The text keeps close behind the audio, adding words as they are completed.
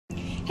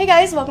Hey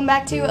guys, welcome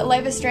back to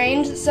Life is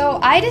Strange. So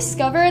I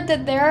discovered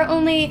that there are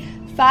only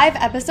 5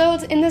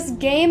 episodes in this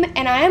game,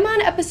 and I am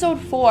on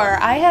episode 4.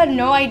 I had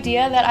no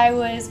idea that I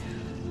was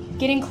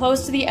getting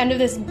close to the end of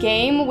this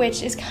game,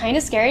 which is kind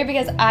of scary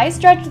because I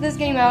stretched this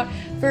game out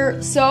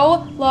for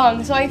so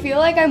long. So I feel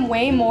like I'm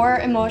way more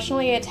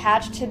emotionally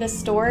attached to the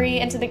story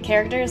and to the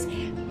characters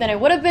than I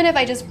would have been if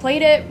I just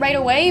played it right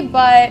away,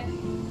 but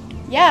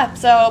yeah,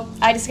 so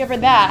I discovered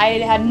that. I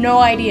had no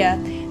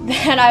idea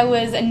that I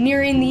was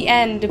nearing the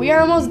end. We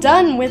are almost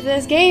done with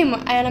this game,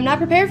 and I'm not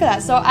prepared for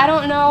that. So I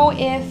don't know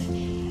if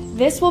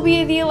this will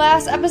be the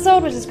last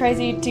episode, which is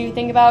crazy to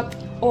think about,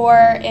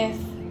 or if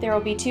there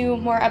will be 2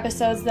 more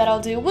episodes that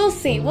I'll do. We'll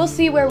see. We'll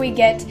see where we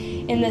get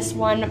in this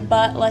one,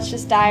 but let's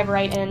just dive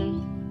right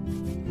in.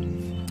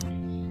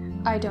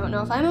 I don't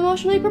know if I'm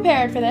emotionally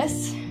prepared for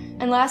this.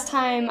 And last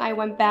time I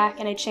went back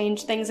and I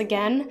changed things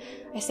again.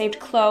 I saved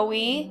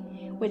Chloe,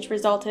 which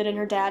resulted in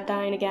her dad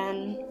dying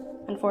again.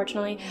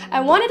 Unfortunately. I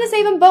wanted to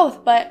save them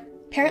both, but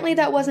apparently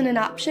that wasn't an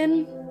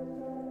option,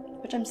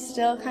 which I'm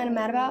still kind of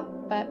mad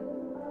about, but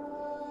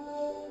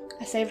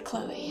I saved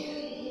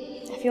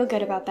Chloe. I feel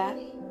good about that.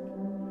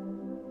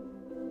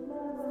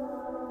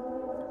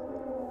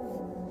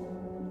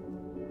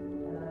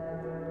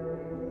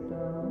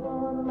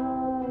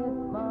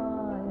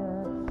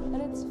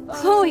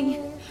 Chloe,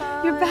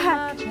 you're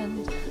back.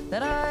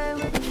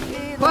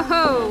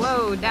 Whoa,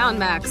 whoa, down,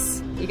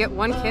 Max. You get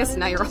one kiss,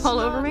 now you're all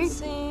over me?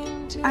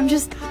 I'm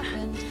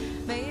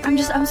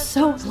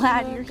so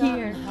glad you're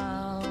here.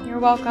 You're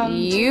welcome.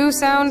 You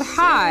sound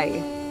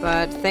high,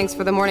 but thanks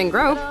for the morning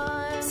grope.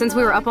 Since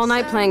we were up all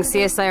night playing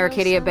CSI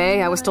Arcadia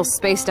Bay, I was still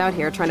spaced out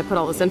here trying to put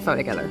all this info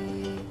together.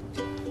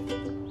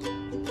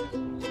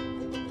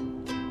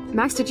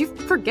 Max, did you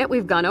forget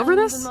we've gone over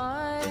this?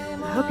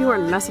 I hope you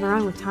weren't messing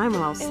around with time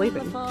while I was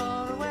sleeping.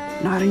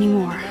 Not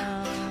anymore.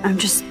 I'm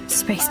just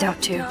spaced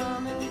out too.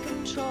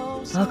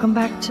 Welcome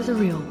back to the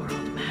real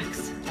world,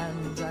 Max.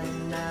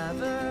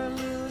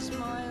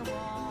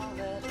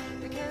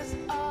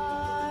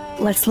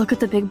 Let's look at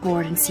the big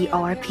board and see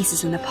all our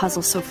pieces in the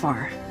puzzle so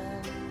far.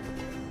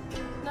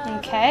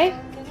 Okay.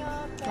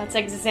 Let's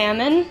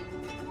examine.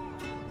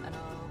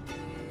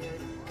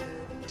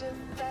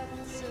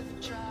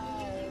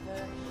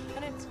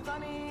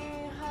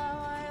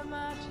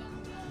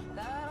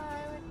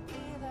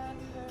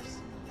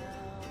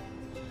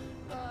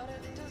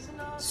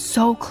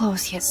 So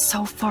close yet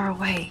so far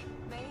away.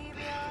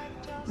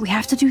 We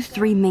have to do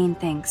 3 main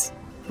things.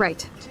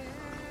 Right.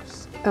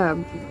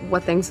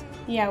 What things?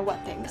 Yeah,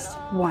 what things?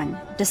 1.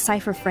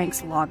 Decipher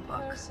Frank's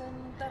logbook.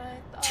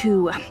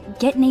 2.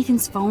 Get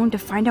Nathan's phone to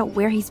find out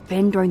where he's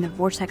been during the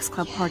Vortex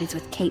Club parties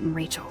with Kate and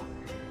Rachel.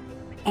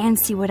 And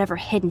see whatever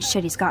hidden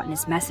shit he's got in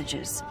his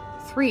messages.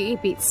 3.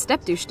 Beat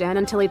Step-Douche Dan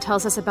until he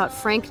tells us about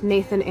Frank,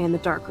 Nathan, and the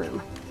dark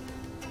room.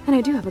 And I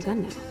do have a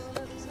gun now.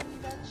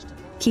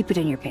 Keep it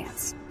in your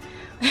pants.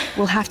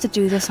 We'll have to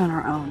do this on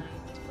our own.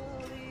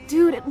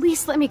 Dude, at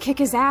least let me kick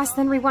his ass,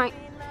 then rewind.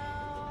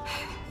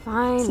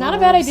 Fine. It's not a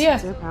bad idea.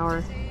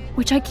 Power.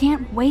 Which I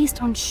can't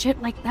waste on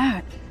shit like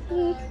that.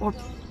 Or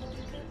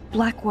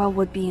Blackwell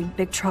would be in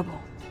big trouble.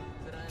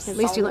 At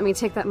least you let me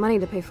take that money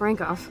to pay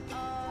Frank off.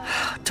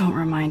 Don't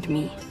remind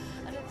me.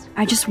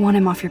 I just want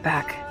him off your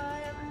back.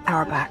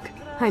 Our back.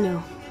 I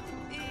know.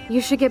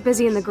 You should get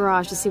busy in the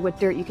garage to see what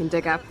dirt you can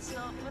dig up.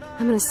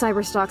 I'm gonna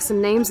cyberstalk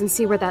some names and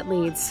see where that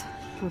leads.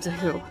 Or to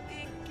who.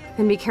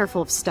 And be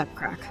careful of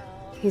Stepcrack.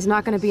 He's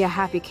not gonna be a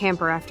happy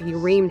camper after you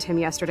reamed him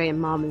yesterday and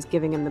Mom is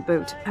giving him the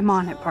boot. I'm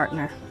on it,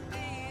 partner.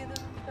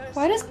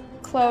 Why does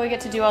Chloe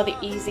get to do all the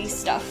easy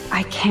stuff?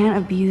 I can't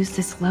abuse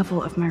this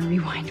level of my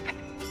rewind.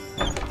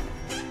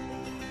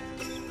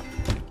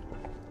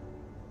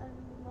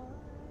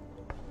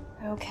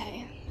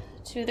 Okay.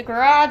 To the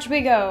garage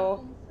we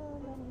go.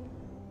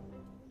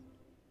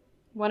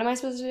 What am I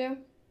supposed to do?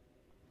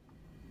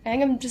 I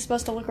think I'm just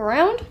supposed to look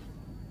around?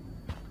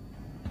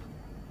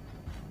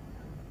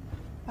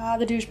 Ah,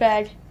 the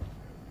douchebag.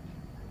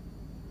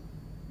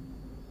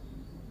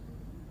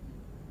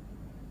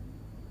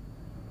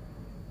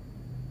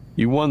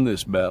 You won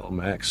this battle,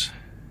 Max.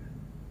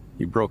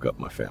 You broke up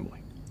my family.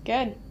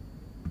 Good.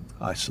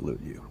 I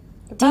salute you.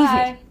 Goodbye.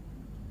 David,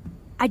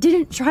 I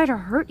didn't try to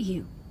hurt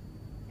you.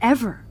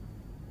 Ever.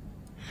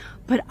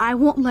 But I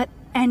won't let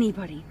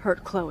anybody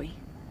hurt Chloe.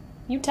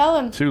 You tell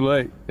him. Too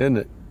late, isn't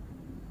it?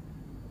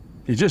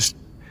 You just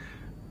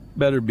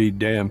better be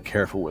damn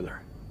careful with her.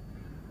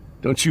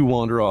 Don't you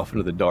wander off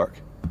into the dark.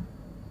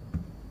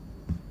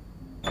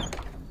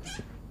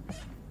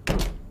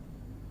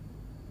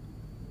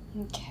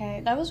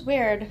 Okay, that was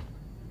weird.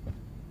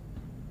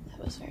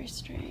 That was very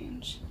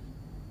strange.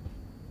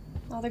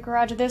 Oh, the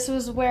garage. This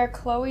was where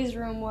Chloe's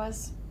room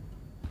was.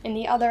 In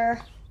the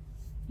other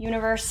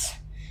universe.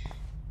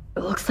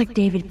 It looks like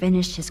David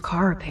finished his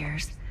car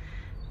repairs.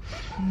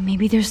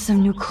 Maybe there's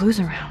some new clues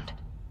around.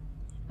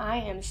 I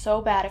am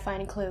so bad at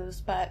finding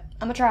clues, but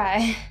I'm gonna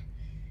try.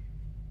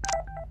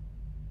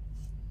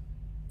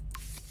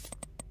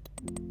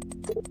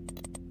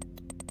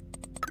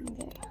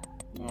 Okay.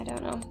 I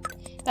don't know.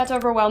 That's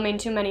overwhelming.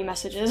 Too many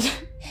messages.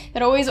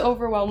 That always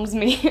overwhelms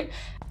me.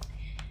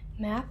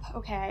 Map?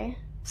 Okay.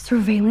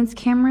 Surveillance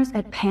cameras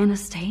at Pan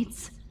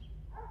Estates?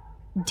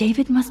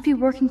 David must be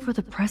working for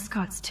the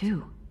Prescotts,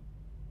 too.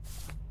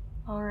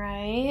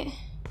 Alright.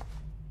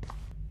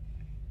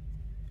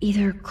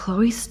 Either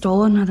Chloe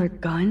stole another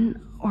gun,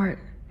 or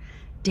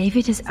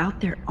David is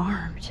out there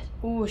armed.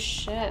 Ooh,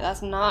 shit.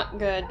 That's not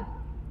good.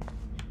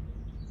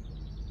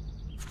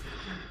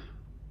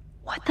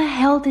 What the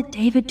hell did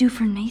David do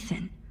for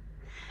Nathan?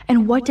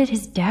 And what did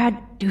his dad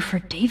do for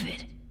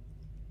David?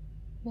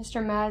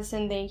 Mr.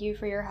 Madison, thank you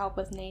for your help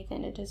with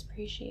Nathan. It is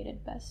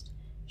appreciated. Best,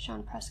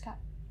 Sean Prescott.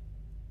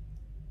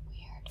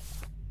 Weird.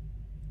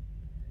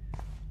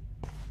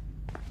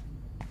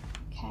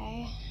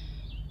 Okay.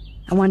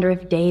 I wonder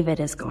if David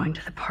is going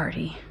to the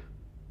party.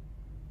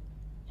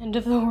 End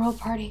of the world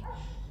party.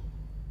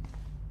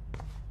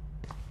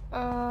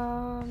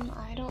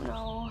 I don't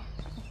know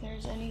if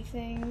there's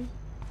anything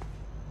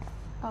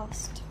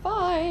else to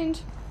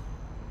find.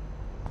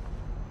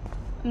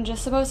 I'm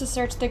just supposed to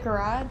search the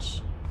garage.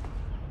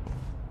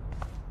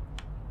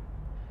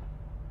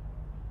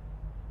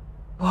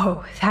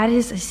 Whoa, that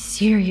is a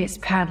serious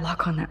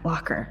padlock on that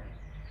locker.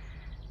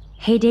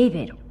 Hey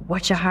David,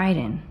 what you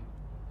hiding?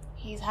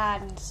 He's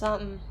hiding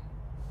something.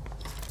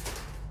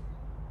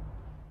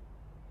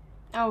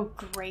 Oh,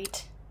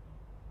 great.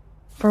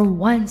 For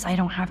once, I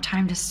don't have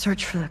time to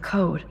search for the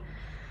code.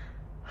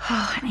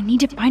 I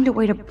need to find a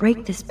way to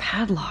break this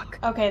padlock.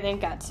 Okay,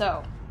 thank God.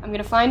 So, I'm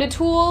gonna find a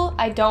tool.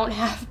 I don't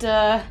have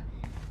to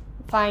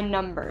find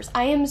numbers.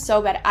 I am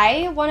so bad.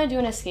 I want to do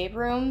an escape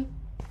room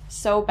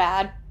so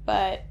bad,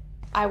 but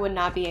I would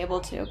not be able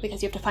to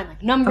because you have to find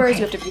like numbers, Okay.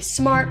 you have to be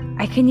smart.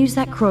 I can use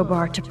that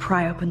crowbar to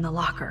pry open the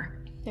locker.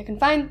 I can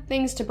find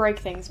things to break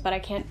things, but I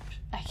can't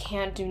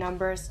do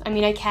numbers. I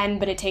mean, I can,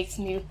 but it takes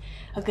me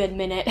a good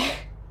minute.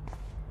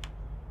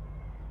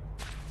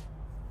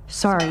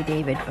 Sorry,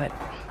 David, but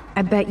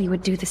I bet you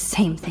would do the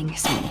same thing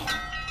as me.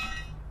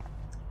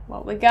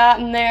 What we got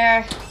in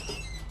there?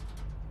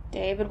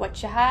 David,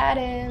 what you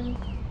hiding?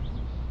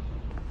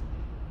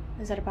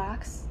 Is that a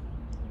box?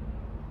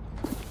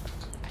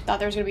 I thought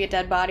there was gonna be a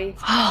dead body.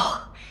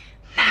 Oh,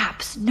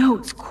 maps,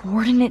 notes,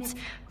 coordinates,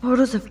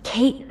 photos of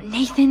Kate,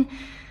 Nathan.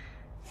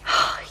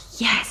 Oh,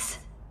 yes.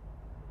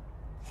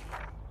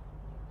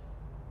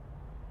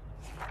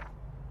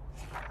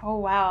 Oh,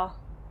 wow.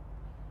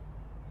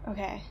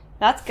 Okay,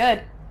 that's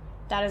good.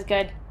 That is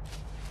good.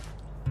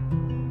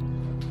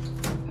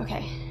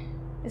 Okay,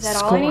 is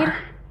that all I need?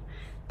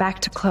 Back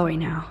to Chloe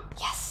now.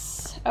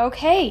 Yes,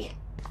 okay.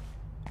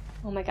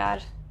 Oh my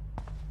God.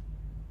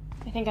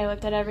 I think I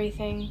looked at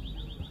everything.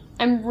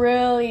 I'm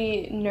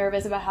really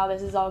nervous about how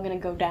this is all gonna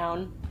go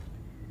down.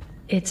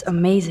 It's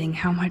amazing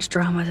how much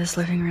drama this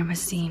living room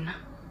has seen.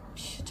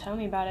 Tell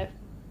me about it.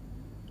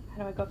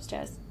 How do I go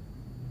upstairs?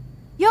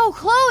 Yo,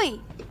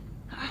 Chloe!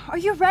 Are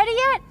you ready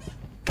yet?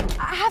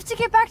 I have to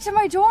get back to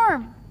my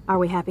dorm. Are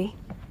we happy?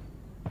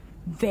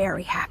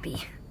 Very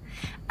happy.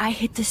 I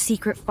hit the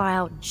secret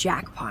file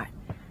jackpot.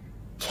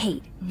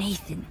 Kate,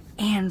 Nathan,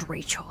 and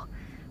Rachel.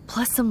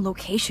 Plus some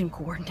location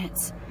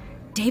coordinates.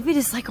 David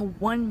is like a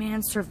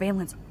one-man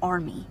surveillance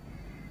army.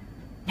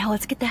 Now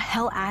let's get the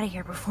hell out of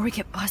here before we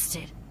get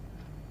busted.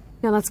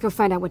 Now let's go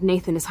find out what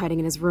Nathan is hiding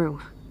in his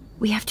room.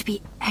 We have to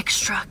be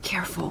extra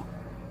careful.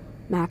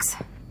 Max,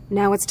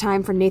 now it's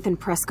time for Nathan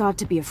Prescott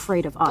to be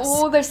afraid of us.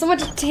 Oh, there's so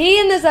much tea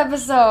in this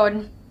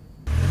episode.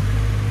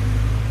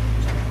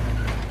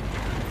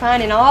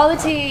 Finding all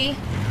the tea.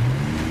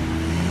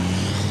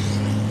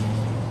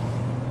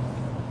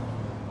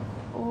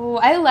 Oh,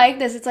 I like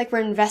this. It's like we're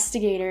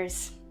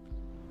investigators.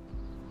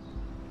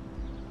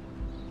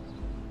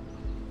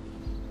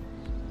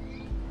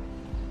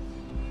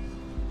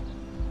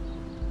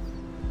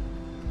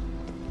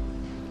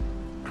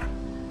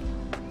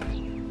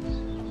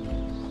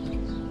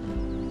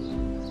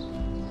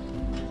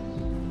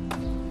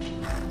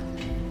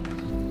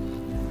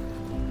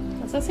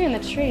 What's that say on the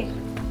tree?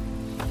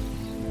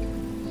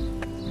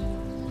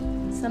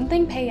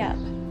 Something pay up.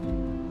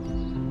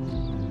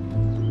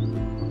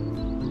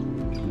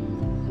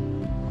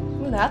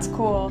 Ooh, that's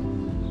cool.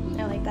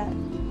 I like that.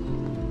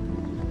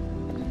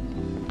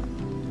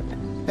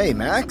 Hey,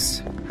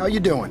 Max. How you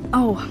doing?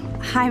 Oh,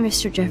 hi,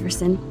 Mr.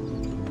 Jefferson.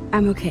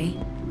 I'm okay.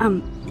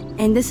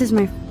 And this is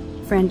my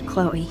friend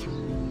Chloe.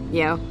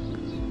 Yo.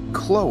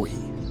 Chloe.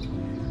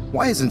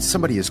 Why isn't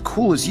somebody as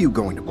cool as you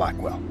going to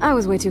Blackwell? I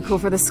was way too cool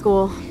for this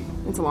school.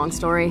 It's a long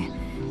story.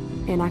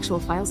 And actual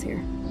files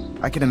here.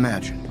 I can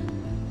imagine.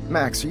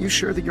 Max, are you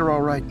sure that you're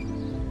all right?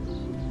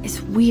 It's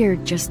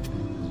weird just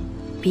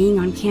being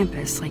on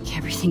campus like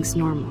everything's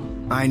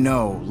normal. I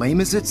know.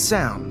 Lame as it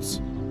sounds,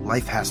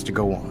 life has to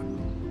go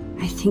on.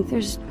 I think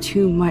there's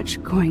too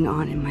much going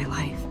on in my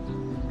life.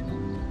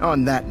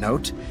 On that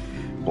note,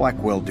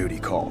 Blackwell duty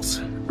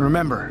calls.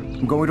 Remember,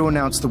 I'm going to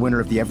announce the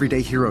winner of the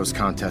Everyday Heroes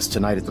contest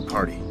tonight at the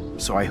party,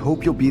 so I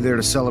hope you'll be there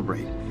to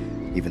celebrate,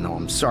 even though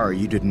I'm sorry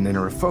you didn't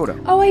enter a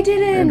photo. Oh, I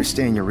didn't. I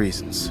understand your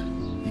reasons.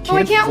 You I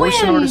can't can't force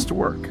win. an artist to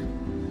work.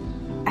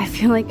 I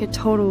feel like a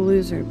total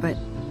loser, but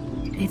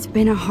It's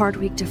been a hard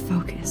week to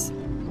focus.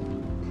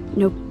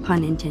 No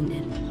pun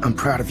intended. I'm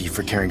proud of you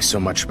for caring so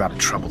much about a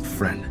troubled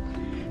friend.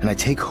 And I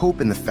take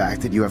hope in the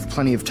fact that you have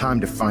plenty of time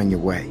to find your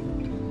way.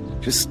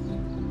 Just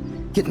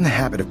get in the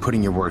habit of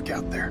putting your work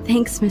out there.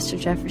 Thanks, Mr.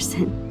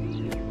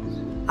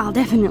 Jefferson. I'll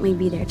definitely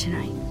be there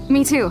tonight.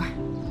 Me too.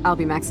 I'll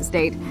be Max's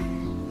date.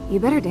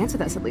 You better dance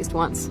with us at least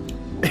once.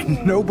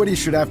 Nobody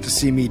should have to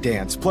see me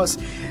dance. Plus,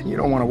 you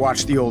don't want to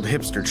watch the old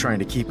hipster trying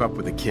to keep up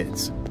with the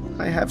kids.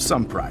 I have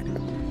some pride.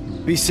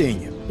 Be seeing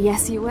you.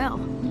 Yes, you will.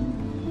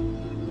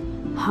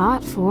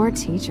 Hot for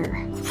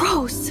teacher.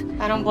 Gross!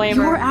 I don't blame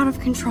You're her. out of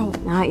control.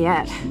 Not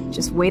yet.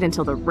 Just wait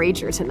until the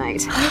rager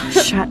tonight.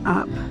 Shut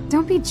up.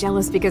 Don't be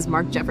jealous because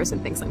Mark Jefferson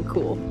thinks I'm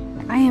cool.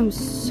 I am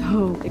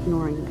so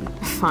ignoring you.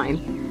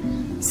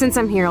 Fine. Since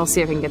I'm here, I'll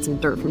see if I can get some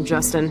dirt from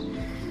Justin.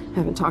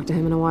 Haven't talked to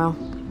him in a while.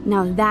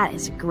 Now that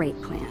is a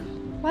great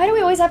plan. Why do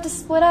we always have to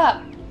split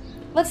up?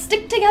 Let's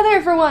stick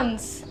together for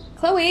once.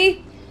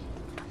 Chloe.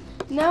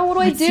 Now what do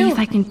Let's I see do? if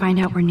I can find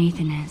out where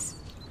Nathan is.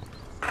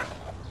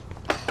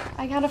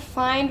 I gotta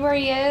find where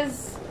he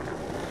is.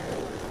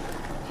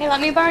 Hey,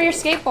 let me borrow your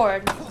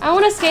skateboard. I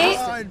want to skate.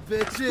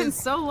 It's been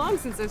so long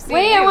since I've seen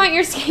Wait, you. I want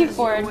your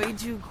skateboard. Way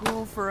too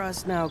cool for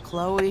us now,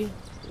 Chloe.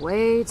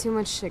 Way too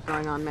much shit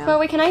going on, man.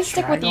 Chloe, can I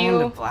stick with Try going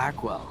to you?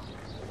 Blackwell.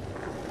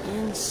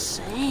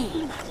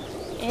 Insane.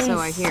 So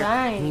I hear.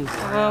 Insane.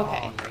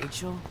 Okay.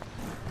 Rachel?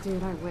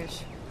 Dude, I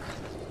wish.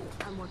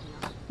 I'm working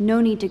on it.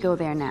 No need to go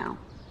there now.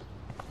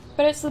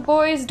 But it's the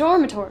boys'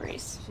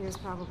 dormitories. She was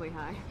probably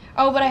high.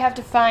 Oh, but I have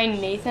to find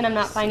Nathan. I'm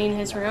not finding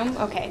his room.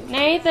 Okay,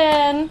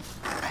 Nathan.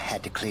 I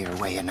had to clear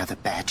away another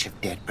batch of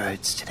dead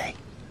birds today.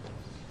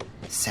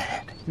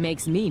 Sad.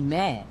 Makes me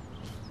mad.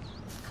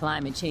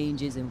 Climate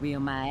change isn't real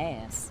my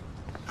ass.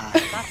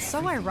 That's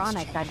so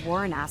ironic that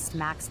Warren asked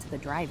Max to the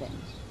drive-in.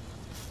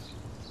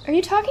 Are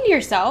you talking to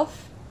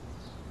yourself?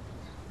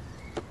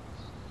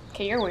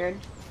 Okay, you're weird.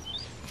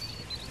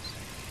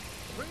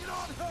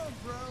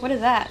 What is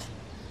that?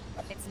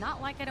 It's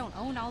not like I don't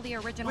own all the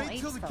original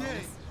Apes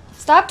phones.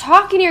 Stop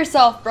talking to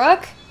yourself,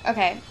 Brooke.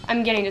 Okay,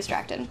 I'm getting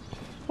distracted.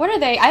 What are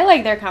they? I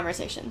like their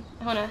conversation.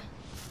 I wanna...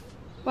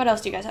 What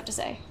else do you guys have to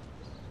say?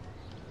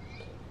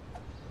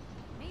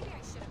 Maybe I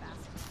should have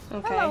asked.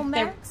 Okay, Hello,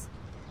 they're Max.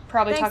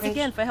 probably Thanks talking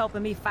again for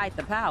helping me fight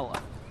the power.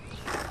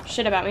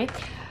 shit about me.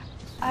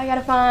 I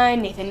gotta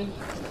find Nathan.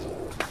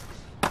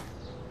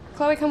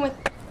 Chloe, come with...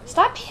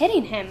 Stop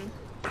hitting him.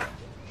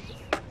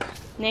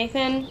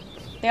 Nathan.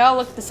 They all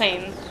look the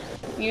same.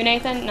 You,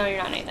 Nathan? No, you're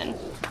not Nathan.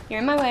 You're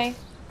in my way.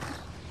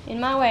 In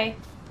my way.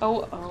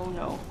 Oh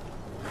no.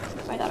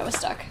 I thought it was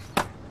stuck.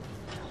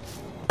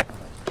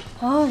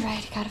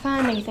 Alright, gotta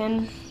find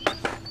Nathan.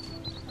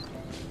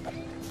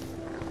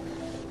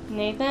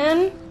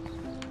 Nathan?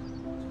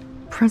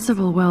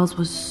 Principal Wells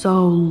was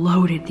so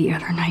loaded the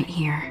other night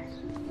here.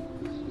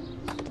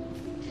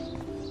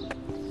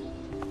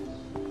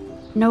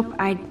 Nope,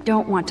 I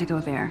don't want to go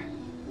there.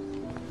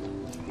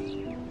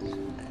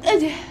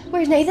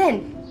 Where's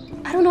Nathan?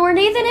 I don't know where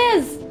Nathan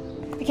is.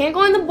 I can't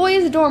go in the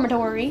boys'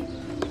 dormitory.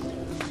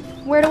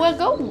 Where do I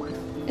go?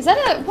 Is that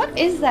a... What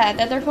is that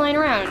they're flying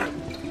around?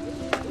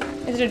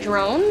 Is it a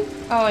drone?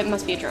 Oh, it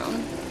must be a drone.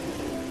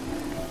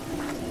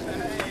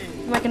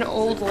 I'm like an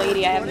old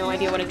lady. I have no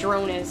idea what a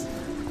drone is.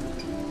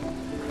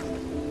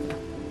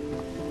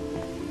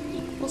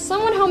 Will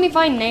someone help me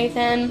find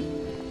Nathan?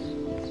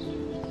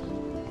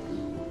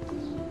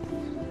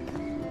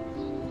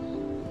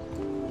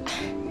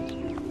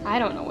 I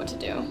don't know what to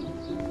do.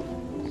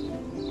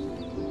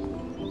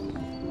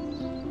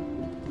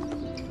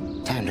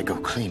 Time to go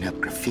clean up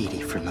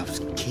graffiti from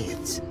those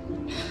kids.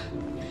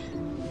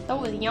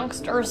 Those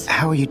youngsters.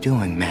 How are you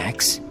doing,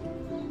 Max?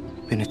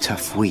 Been a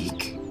tough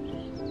week.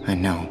 I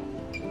know.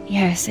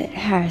 Yes, it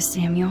has,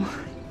 Samuel.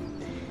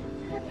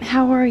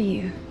 How are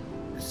you?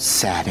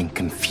 Sad and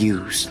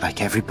confused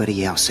like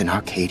everybody else in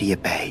Arcadia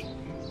Bay.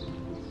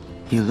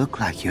 You look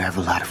like you have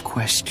a lot of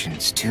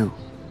questions, too.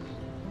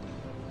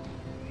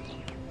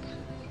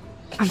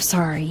 I'm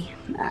sorry.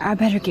 I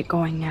better get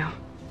going now.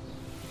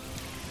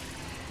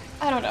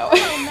 I don't know.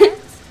 Hello,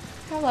 Max.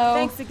 Hello.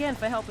 Thanks again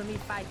for helping me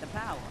fight the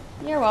power.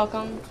 You're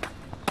welcome.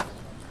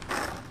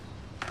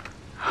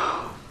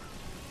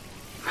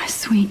 My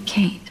sweet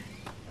Kate.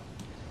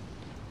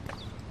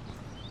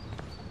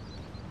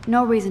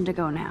 No reason to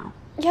go now.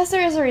 Yes,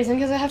 there is a reason,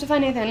 because I have to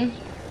find Nathan.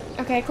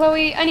 Okay,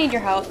 Chloe, I need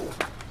your help.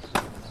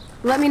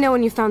 Let me know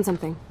when you found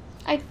something.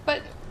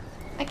 But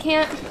I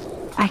can't.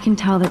 I can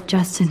tell that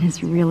Justin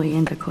is really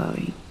into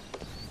Chloe.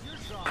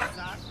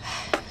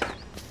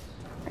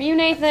 Are you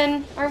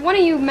Nathan? Or one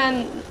of you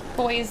men,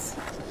 boys?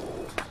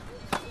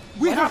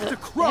 We What have is to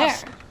it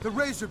crush there? the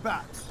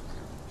Razorbacks.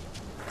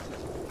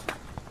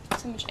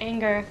 So much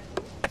anger.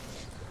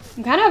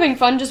 I'm kind of having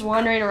fun just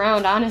wandering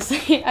around,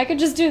 honestly. I could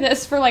just do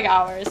this for like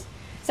hours.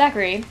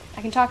 Zachary,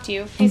 I can talk to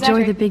you. Hey, Enjoy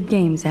Zachary. the big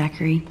game,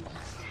 Zachary.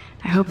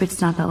 I hope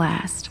it's not the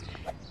last.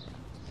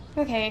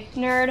 Okay,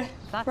 nerd.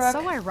 That's Brooke.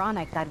 so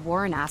ironic that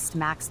Warren asked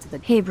Max to the...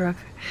 Hey, Brooke.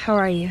 How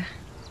are you?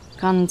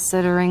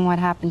 Considering what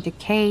happened to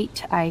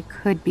Kate, I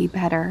could be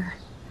better.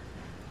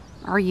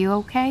 Are you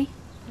okay?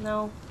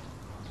 No.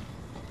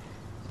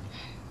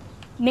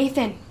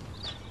 Nathan.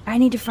 I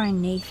need to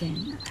find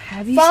Nathan.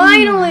 Have you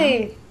Finally!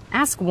 seen him?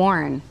 Ask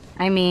Warren.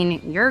 I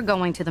mean, you're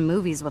going to the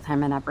movies with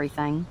him and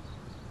everything.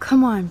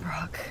 Come on,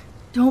 Brooke.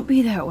 Don't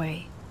be that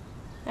way.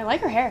 I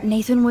like her hair.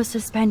 Nathan was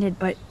suspended,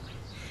 but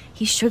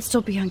he should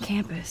still be on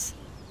campus.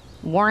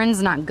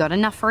 Warren's not good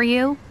enough for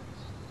you?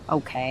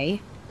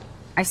 Okay.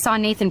 I saw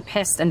Nathan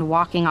pissed and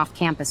walking off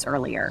campus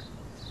earlier.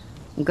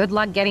 Good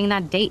luck getting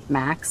that date,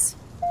 Max.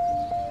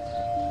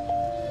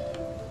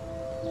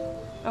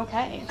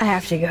 Okay. I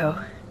have to go.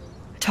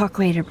 Talk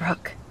later,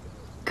 Brooke.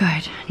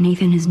 Good.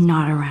 Nathan is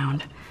not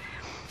around.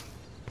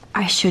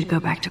 I should go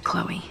back to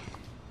Chloe.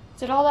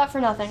 Did all that for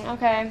nothing.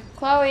 Okay.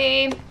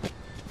 Chloe.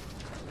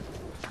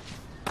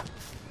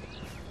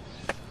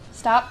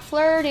 Stop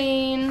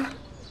flirting.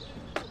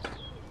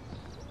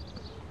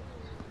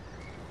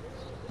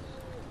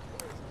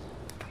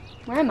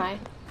 Where am I?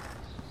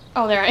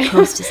 Oh, there I am.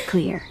 Coast is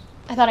clear.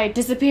 I thought I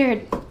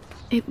disappeared.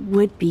 It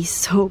would be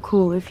so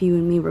cool if you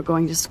and me were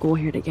going to school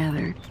here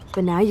together.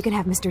 But now you can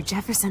have Mr.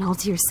 Jefferson all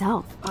to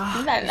yourself.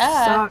 Look at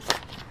that. Suck.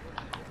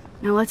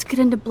 Now let's get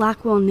into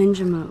Blackwell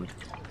Ninja mode.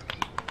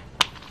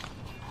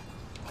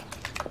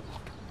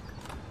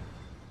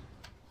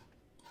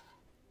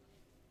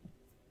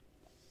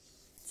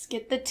 Let's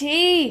get the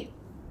tea.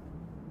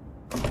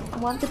 I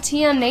want the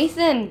tea on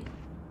Nathan.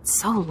 It's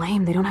so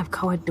lame they don't have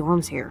co-ed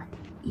dorms here.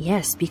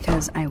 Yes,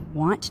 because I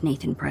want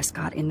Nathan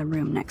Prescott in the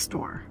room next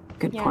door.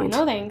 Good Yeah, point.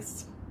 no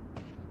thanks.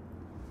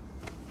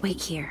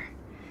 Wait here.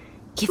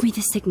 Give me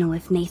the signal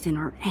if Nathan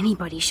or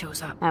anybody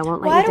shows up. I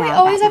won't let Why you do we down.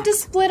 always have Batman. to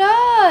split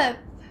up?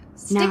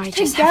 Stick Now I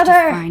just together.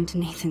 have to find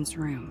Nathan's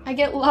room. I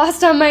get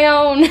lost on my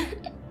own.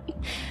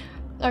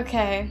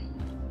 Okay.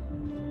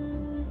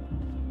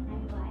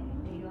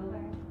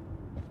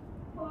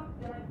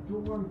 Fuck that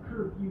dorm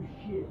curfew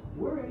shit.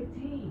 We're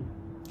 18.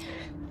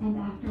 And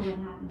after what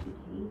happened to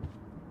Kate?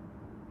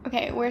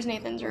 Okay, where's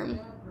Nathan's room?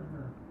 For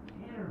her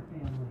and her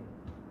family.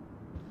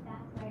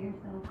 That's why you're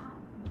so hot.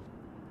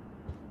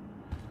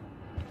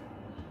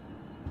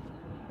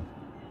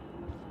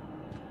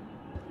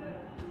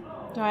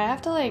 Do I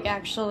have to, like,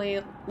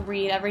 actually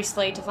read every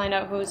slate to find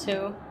out who's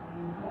who?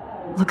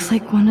 Looks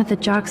like one of the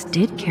jocks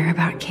did care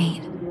about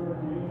Kate.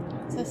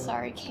 So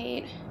sorry,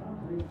 Kate.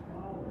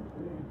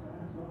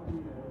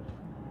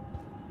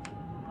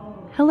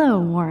 Hello,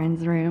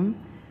 Warren's room.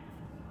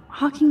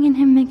 Hawking and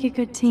him make a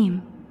good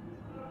team.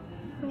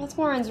 What's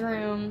Warren's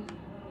room?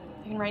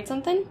 I can write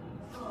something?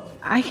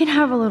 I can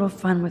have a little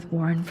fun with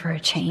Warren for a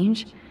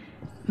change.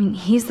 I mean,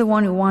 he's the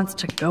one who wants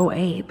to go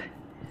ape.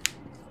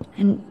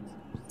 And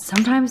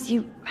sometimes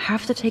you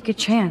have to take a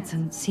chance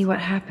and see what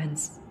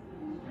happens.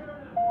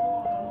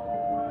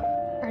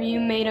 Are you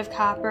made of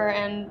copper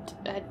and...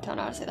 I don't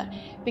know how to say that.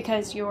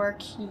 Because you're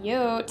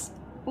cute.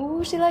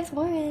 Ooh, she likes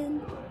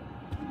Warren.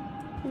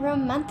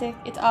 Romantic.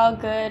 It's all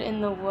good in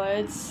the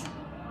woods.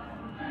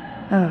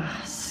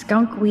 Ugh,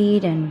 skunk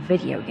weed and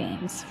video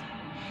games.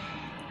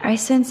 I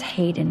sense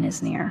Hayden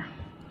is near.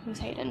 Who's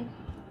Hayden?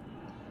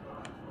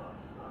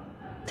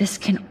 This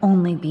can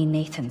only be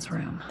Nathan's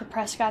room. The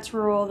Prescotts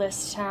rule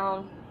this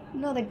town.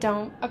 No, they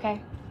don't.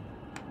 Okay.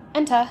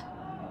 Enter.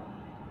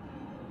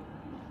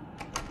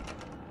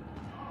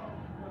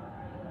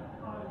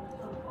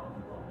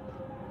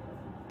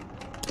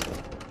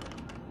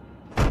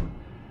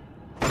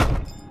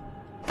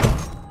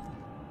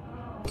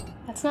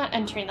 That's not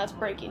entering, that's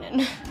breaking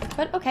in.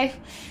 But okay.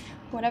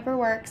 Whatever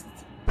works.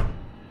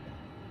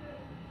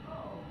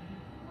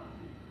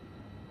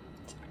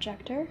 It's a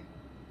projector.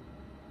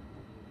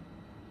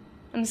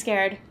 I'm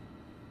scared.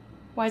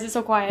 Why is it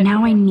so quiet?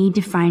 Now I need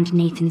to find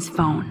Nathan's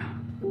phone.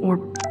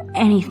 Or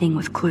anything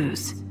with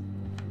clues.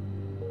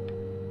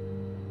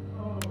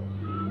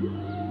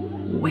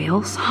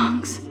 Whale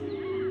songs?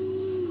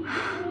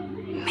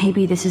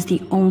 Maybe this is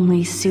the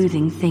only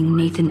soothing thing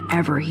Nathan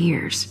ever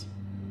hears.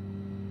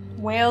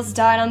 Whales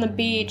died on the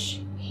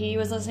beach. He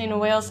was listening to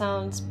whale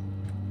sounds.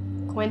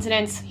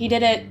 Coincidence. He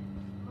did it.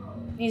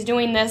 He's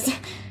doing this.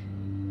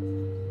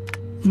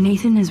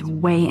 Nathan is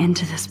way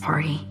into this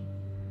party.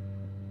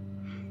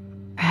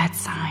 Bad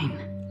sign.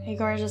 Hey,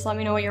 Cora, just let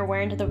me know what you're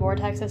wearing to the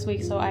Vortex this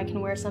week so I can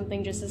wear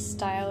something just as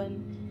stylish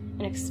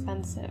and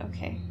expensive.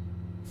 Okay.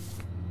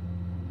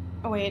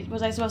 Oh, wait.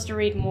 Was I supposed to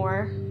read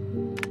more?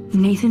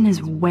 Nathan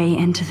is way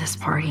into this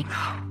party.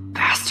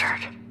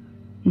 Bastard.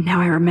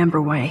 Now I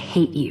remember why I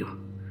hate you.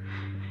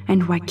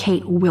 And why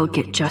Kate will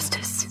get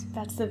justice.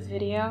 That's the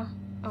video?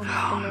 Oh,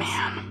 my goodness.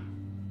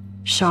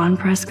 Man. Sean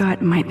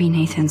Prescott might be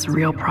Nathan's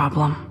real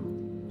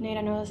problem. Nate,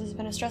 I know this has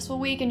been a stressful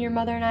week, and your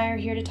mother and I are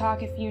here to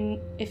talk if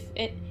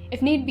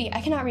need be.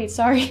 I cannot read,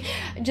 sorry.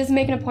 Just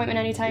make an appointment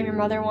anytime your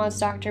mother wants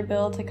Dr.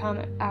 Bill to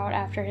come out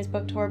after his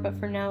book tour, but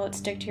for now, let's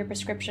stick to your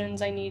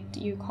prescriptions. I need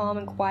you calm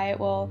and quiet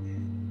while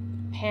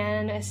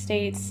Pan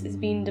Estates is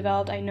being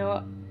developed. I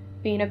know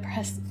being a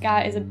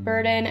Prescott is a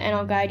burden, and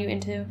I'll guide you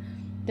into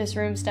this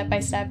room step by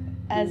step,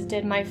 as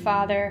did my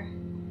father.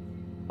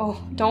 Oh,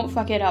 don't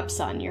fuck it up,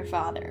 son, your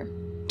father.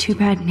 Too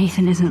bad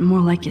Nathan isn't more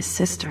like his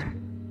sister.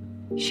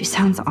 She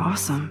sounds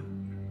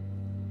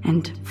awesome.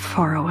 and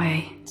far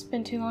away. It's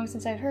been too long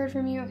since I've heard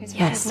from you. Okay, so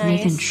Yes, she's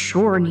nice. Nathan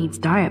sure needs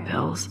diet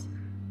pills.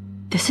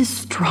 This is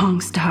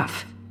strong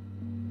stuff.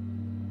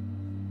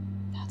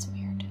 That's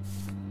weird.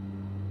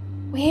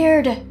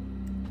 Weird!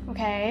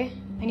 Okay,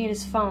 I need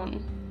his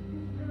phone.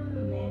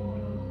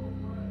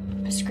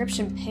 Man.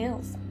 Prescription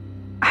pills.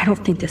 I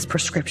don't think this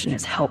prescription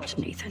has helped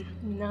Nathan.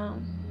 No.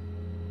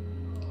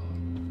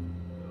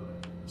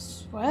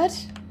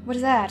 What? What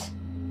is that?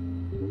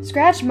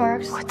 Scratch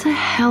marks? What the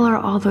hell are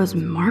all those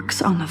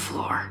marks on the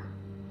floor?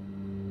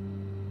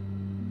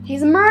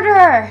 He's a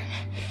murderer!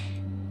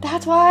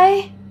 That's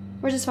why?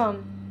 Where's his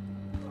phone?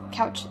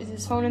 Couch. Is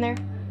his phone in there?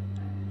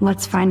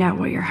 Let's find out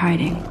what you're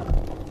hiding.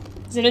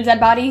 Is it a dead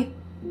body?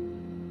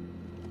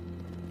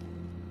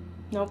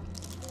 Nope.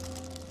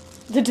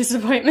 The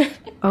disappointment.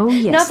 Oh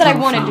yes. Not that I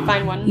little wanted to phone.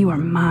 find one. You are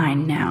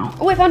mine now.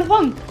 Oh, I found a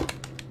phone!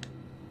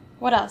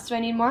 What else? Do I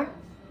need more?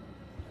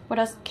 What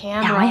else?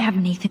 Camera. Now I have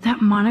Nathan.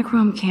 That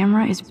monochrome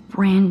camera is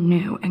brand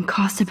new and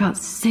costs about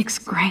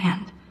 $6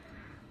 grand.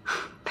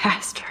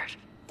 Bastard.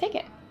 Take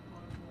it.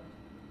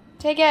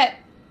 Take it.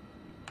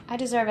 I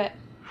deserve it.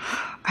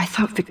 I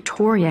thought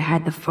Victoria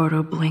had the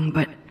photo bling,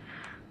 but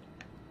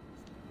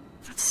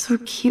that's so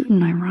cute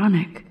and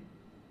ironic.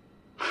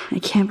 I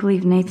can't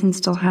believe Nathan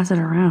still has it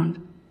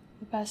around.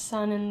 The best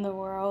son in the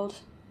world.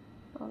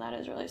 Oh, that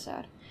is really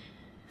sad.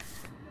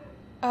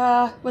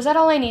 Was that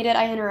all I needed?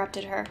 I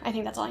interrupted her. I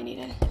think that's all I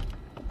needed.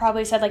 I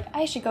probably said, like,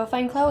 I should go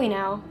find Chloe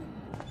now.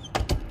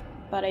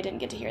 But I didn't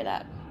get to hear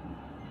that.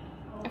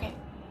 Okay.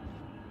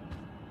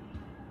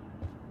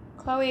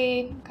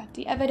 Chloe, got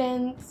the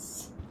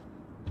evidence.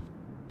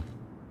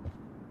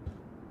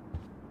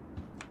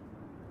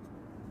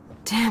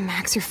 Damn,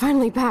 Max, you're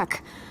finally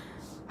back.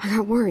 I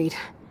got worried.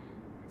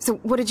 So,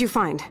 what did you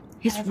find?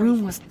 His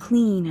room was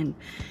clean and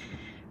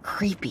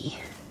creepy.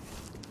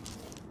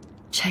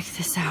 Check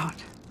this out.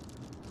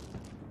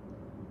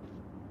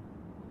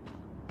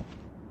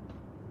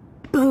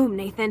 Boom,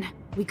 Nathan.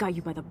 We got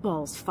you by the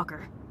balls,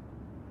 fucker.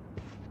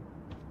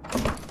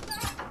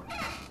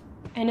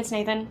 And it's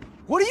Nathan.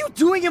 What are you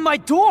doing in my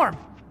dorm?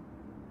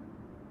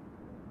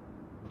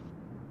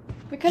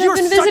 We could have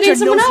been visiting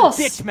someone else.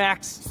 You're such a nosy bitch,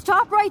 Max.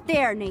 Stop right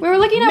there, Nathan. We were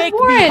looking at Make me,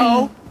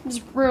 Warren's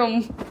ho.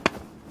 room.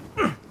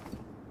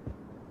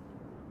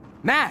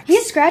 Max, He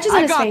has scratches on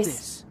I his got face.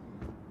 This.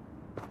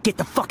 Get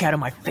the fuck out of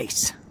my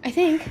face. I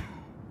think.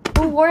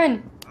 Oh,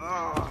 Warren.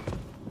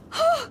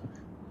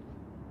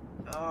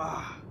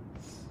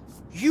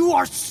 You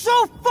are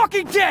so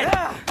fucking dead!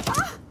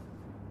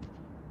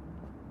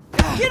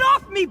 Get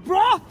off me,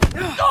 bro!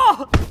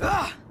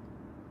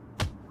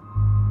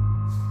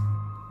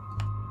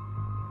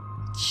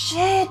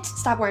 Shit!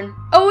 Stop, Warren.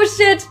 Oh,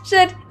 shit!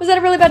 Shit! Was that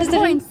a really bad decision?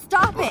 Warren,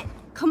 stop it!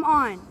 Come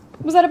on.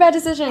 Was that a bad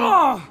decision?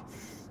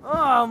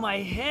 Oh, my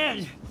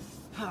head.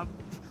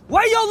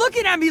 Why are y'all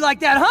looking at me like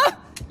that, huh?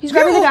 He's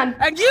grabbing the gun.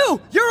 And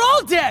you're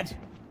all dead!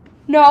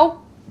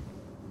 No.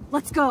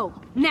 Let's go.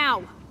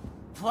 Now.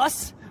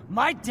 Plus,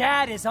 my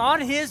dad is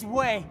on his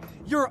way.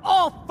 You're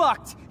all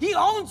fucked. He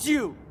owns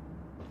you.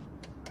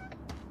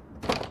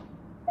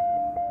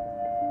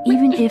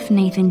 Even if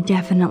Nathan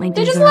definitely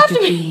They just deserves a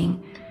left me.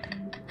 beating,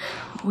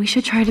 we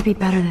should try to be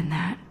better than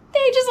that.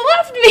 They just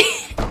left me!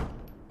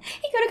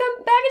 He could have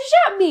come back and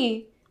shot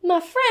me! My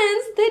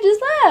friends, they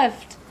just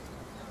left!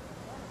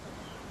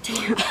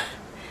 Damn,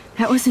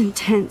 that was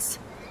intense.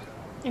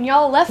 And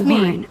y'all left me.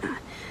 Warren,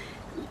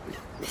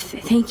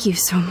 thank you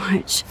so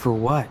much. For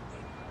what?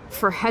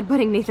 For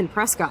headbutting Nathan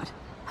Prescott.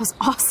 That was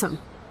awesome.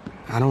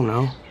 I don't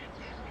know.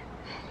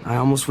 I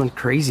almost went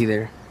crazy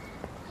there.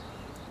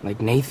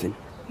 Like Nathan.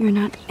 You're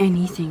not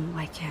anything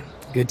like him.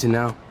 Good to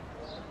know.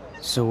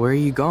 So where are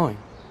you going?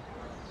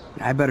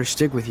 I better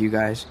stick with you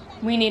guys.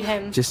 We need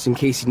him. Just in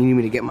case you need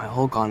me to get my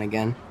Hulk on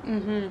again.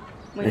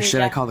 Mm-hmm. Or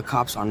should I call the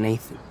cops on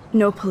Nathan?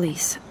 No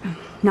police.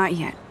 Not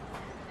yet.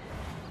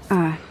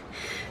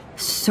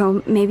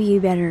 So maybe you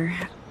better,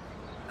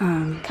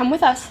 Come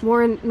with us.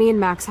 Warren, me and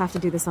Max have to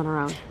do this on our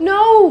own.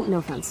 No! No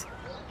offense.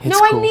 No,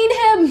 I need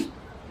him!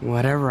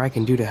 Whatever I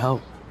can do to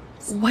help.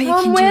 What you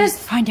can do is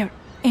find out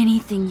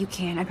anything you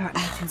can about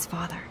Nathan's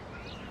father.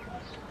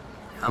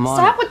 I'm on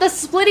Stop it. with the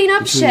splitting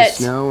up Between shit!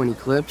 snow and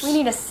eclipse, We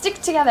need to stick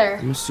together.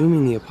 I'm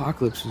assuming the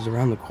apocalypse is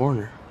around the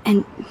corner.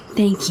 And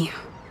thank you.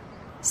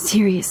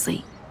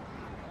 Seriously.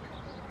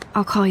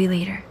 I'll call you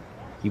later.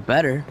 You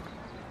better.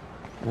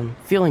 I'm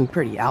feeling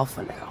pretty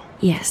alpha now.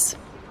 Yes,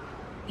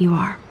 you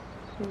are.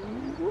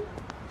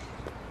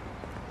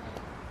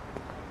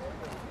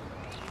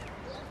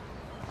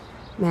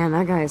 Man,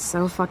 that guy is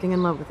so fucking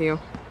in love with you.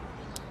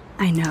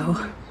 I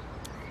know.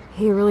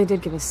 He really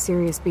did give a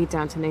serious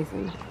beatdown to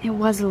Nathan. It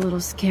was a little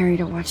scary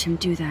to watch him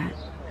do that.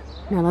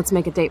 Now let's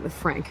make a date with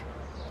Frank.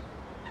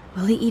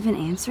 Will he even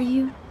answer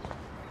you?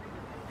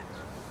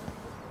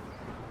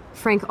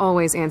 Frank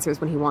always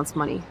answers when he wants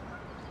money.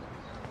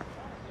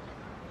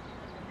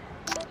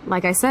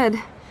 Like I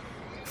said,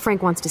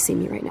 Frank wants to see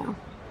me right now.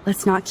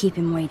 Let's not keep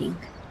him waiting.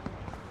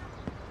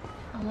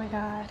 Oh my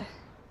god.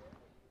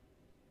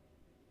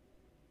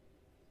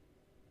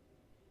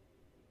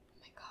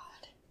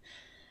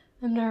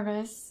 I'm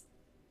nervous.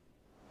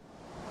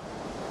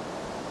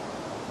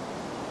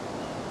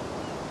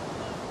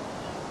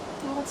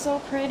 Oh, it's so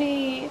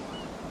pretty.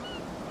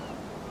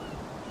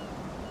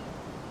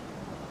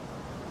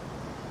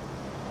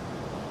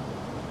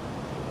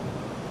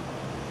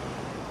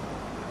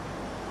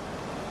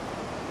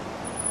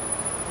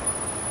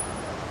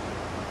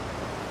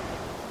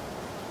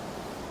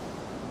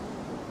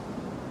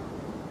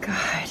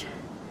 God,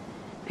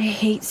 I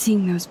hate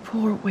seeing those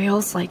poor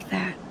whales like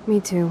that. Me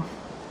too.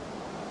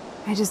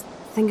 I just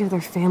think of their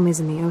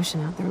families in the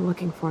ocean out there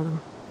looking for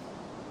them.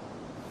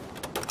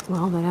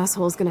 Well, that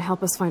asshole's gonna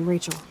help us find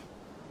Rachel.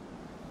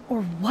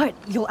 Or what?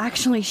 You'll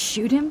actually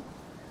shoot him?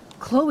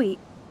 Chloe,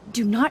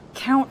 do not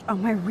count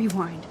on my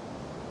rewind.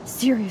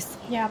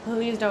 Seriously. Yeah,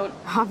 please don't.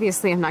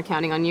 Obviously, I'm not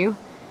counting on you.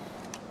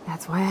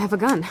 That's why I have a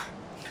gun.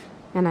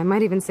 And I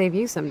might even save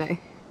you someday.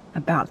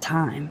 About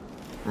time.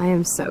 I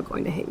am so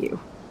going to hit you.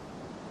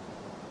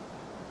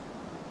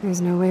 There's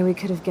no way we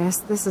could have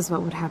guessed this is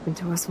what would happen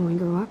to us when we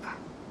grew up.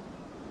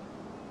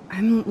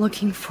 I'm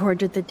looking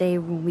forward to the day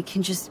when we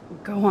can just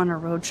go on a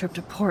road trip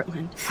to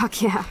Portland.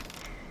 Fuck yeah.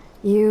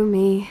 You,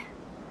 me,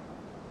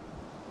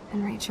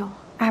 and Rachel.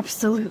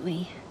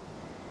 Absolutely.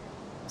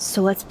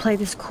 So let's play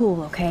this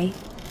cool, okay?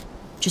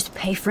 Just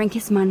pay Frank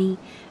his money,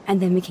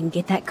 and then we can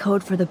get that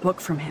code for the book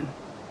from him.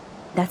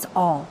 That's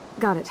all.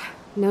 Got it.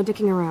 No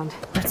dicking around.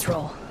 Let's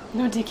roll.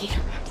 No dicking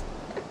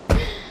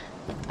around.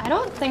 I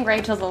don't think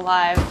Rachel's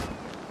alive.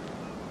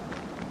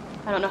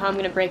 I don't know how I'm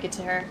gonna break it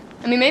to her.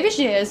 I mean, maybe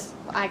she is.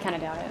 I kind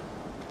of doubt it.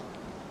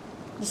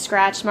 The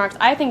scratch marks.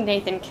 I think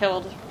Nathan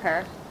killed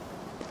her.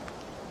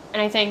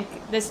 And I think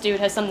this dude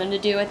has something to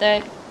do with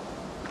it.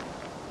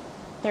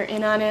 They're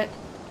in on it.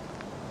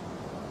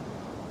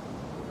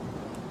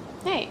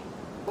 Hey,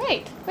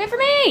 wait for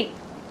me!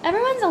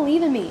 Everyone's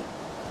leaving me.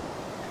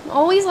 I'm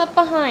always left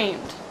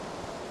behind.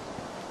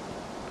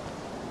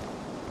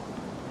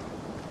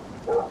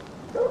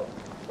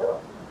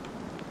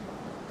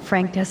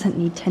 Frank doesn't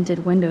need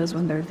tinted windows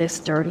when they're this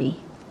dirty.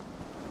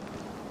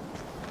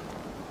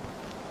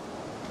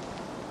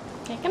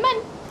 Okay, come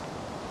in.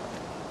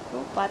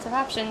 Ooh, lots of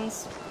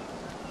options.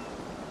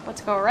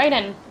 Let's go right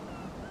in.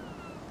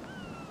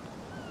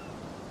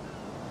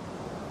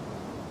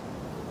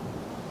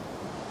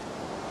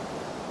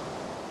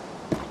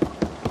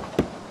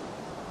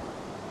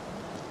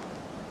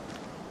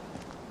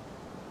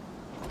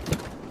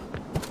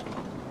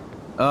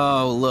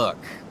 Oh, look.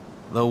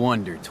 The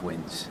Wonder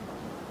Twins.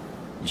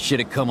 You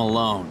should have come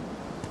alone.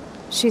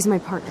 She's my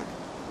partner.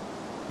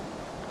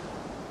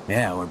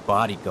 Yeah, or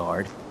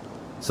bodyguard.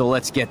 So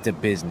let's get to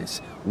business.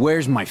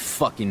 Where's my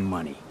fucking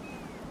money?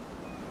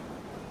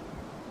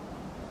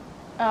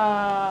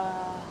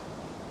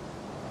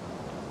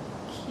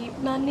 Keep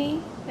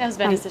money? That was a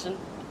bad decision.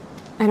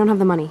 I don't have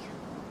the money.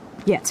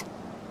 Yet.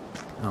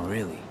 Oh,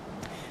 really?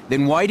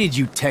 Then why did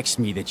you text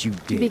me that you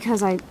did?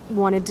 Because I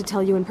wanted to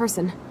tell you in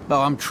person.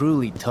 Oh, I'm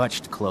truly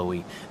touched,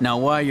 Chloe. Now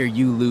why are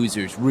you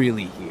losers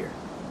really here?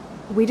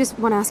 We just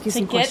want to ask you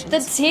some questions. To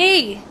get the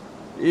tea!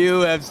 You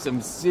have some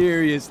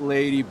serious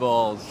lady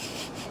balls.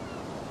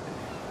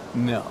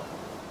 No.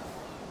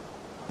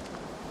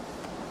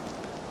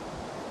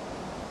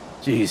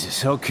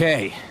 Jesus,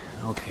 okay.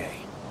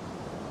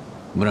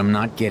 But I'm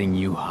not getting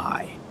you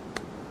high.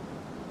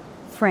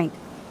 Frank,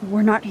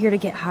 we're not here to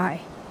get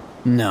high.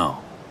 No,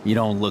 you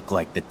don't look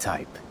like the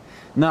type.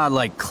 Not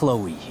like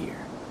Chloe here.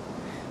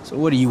 So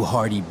what do you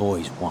hardy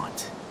boys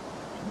want?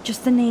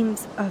 Just the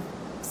names of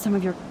some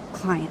of your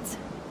clients.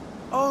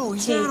 Oh,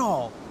 is that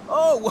all?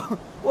 Oh,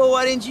 well,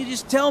 why didn't you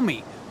just tell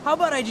me? How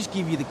about I just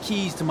give you the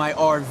keys to my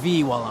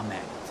RV while I'm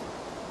at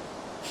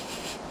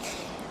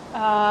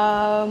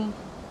it?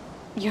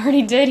 You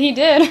already did, he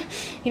did.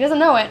 He doesn't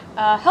know it.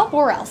 Help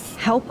or else.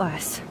 Help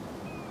us.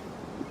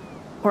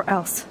 Or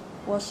else.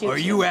 We'll shoot Are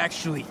you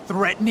actually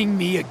threatening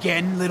me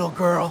again, little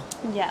girl?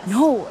 Yes.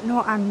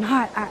 No, I'm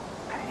not.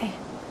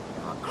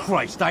 Oh,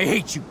 Christ, I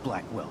hate you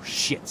Blackwell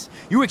shits.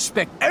 You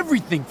expect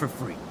everything for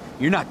free.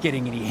 You're not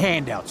getting any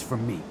handouts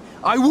from me.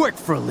 I work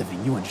for a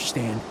living, you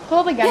understand?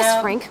 Pull the gun Yes,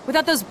 out. Frank.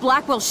 Without those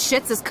Blackwell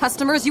shits as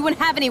customers, you wouldn't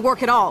have any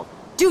work at all.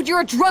 Dude, you're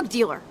a drug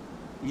dealer.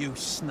 You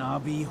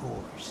snobby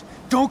whores.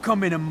 Don't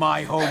come into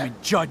my home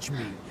and judge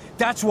me.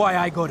 That's why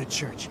I go to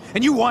church.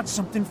 And you want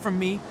something from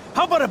me?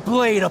 How about a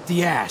blade up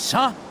the ass,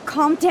 huh?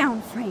 Calm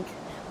down, Frank.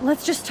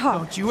 Let's just talk.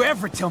 Don't you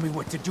ever tell me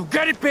what to do.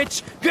 Get it,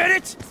 bitch? Get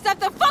it? Step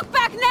the fuck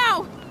back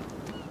now!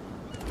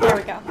 There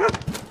we go.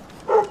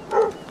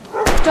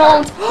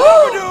 Don't.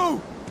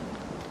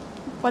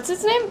 What's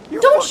his name?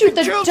 Don't shoot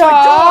the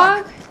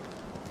dog!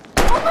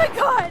 Oh my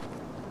god!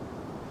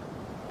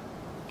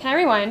 Can I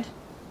rewind?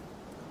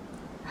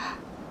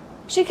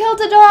 She killed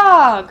the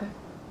dog!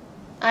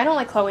 I don't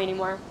like Chloe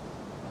anymore.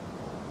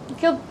 She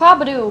killed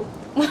Papadoo.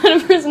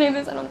 Whatever his name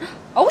is, I don't know.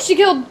 Oh, she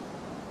killed...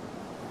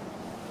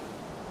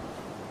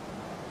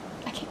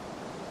 I can't...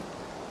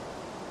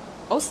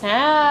 Oh,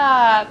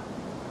 snap!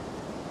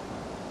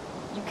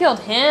 You killed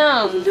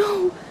him!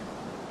 No!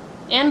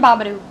 And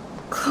Babadoo.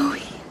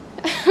 Chloe.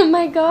 Oh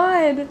my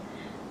god.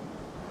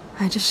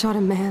 I just shot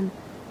a man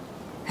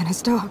And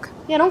his dog.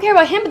 Yeah, I don't care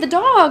about him, but the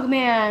dog,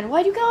 man.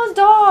 Why'd you kill his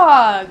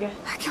dog?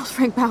 I killed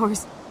Frank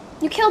Bowers.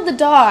 You killed the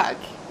dog.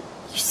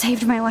 You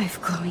saved my life,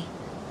 Chloe.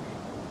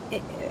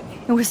 It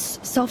was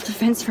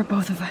self-defense for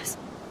both of us.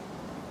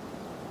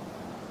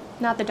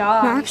 Not the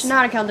dog. You Max? should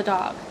not have killed the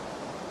dog.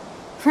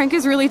 Frank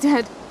is really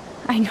dead.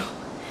 I know,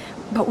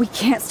 but we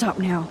can't stop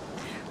now.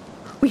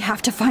 We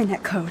have to find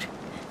that code.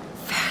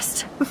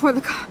 Fast. Before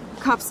the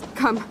cops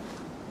come.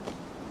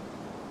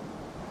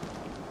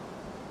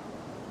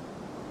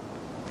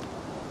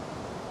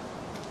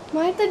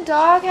 Why'd the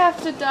dog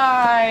have to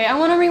die? I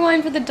want to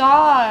rewind for the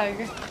dog.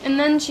 And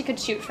then she could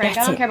shoot Frank.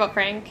 That's I don't it. care about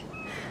Frank.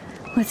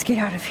 Let's get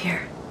out of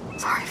here.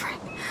 Sorry, Frank.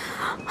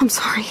 I'm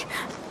sorry.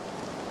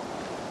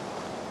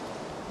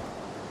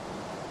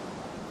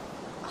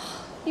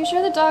 You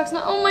sure the dog's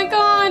not? Oh my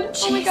god!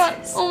 Oh my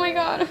god! Oh my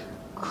god!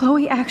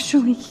 Chloe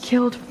actually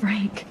killed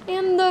Frank.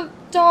 And the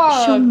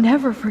dog. She'll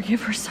never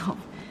forgive herself.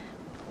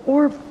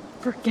 Or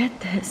forget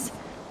this.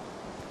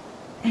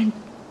 And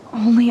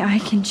only I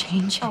can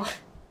change it. Oh.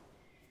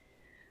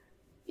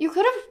 You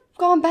could have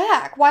gone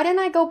back. Why didn't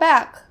I go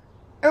back?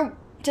 Or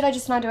did I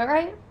just not do it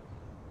right?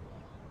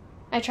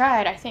 I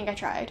tried. I think I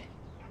tried.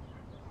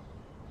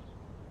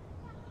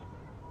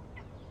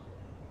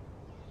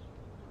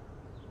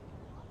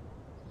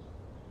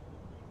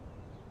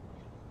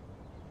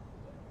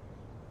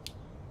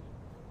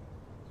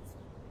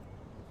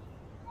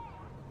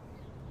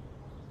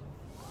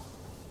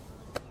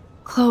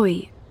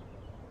 Chloe,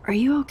 are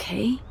you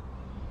okay?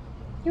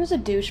 He was a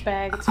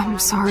douchebag. It's I'm fine.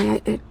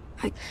 sorry.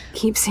 I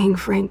keep seeing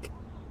Frank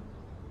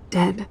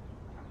dead.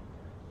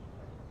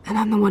 And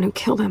I'm the one who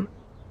killed him.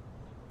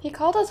 He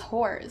called us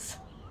whores.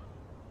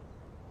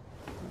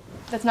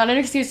 That's not an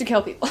excuse to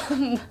kill people.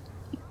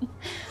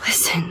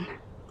 Listen,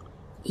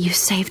 you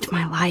saved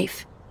my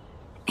life.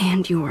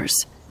 And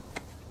yours.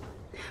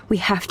 We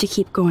have to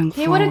keep going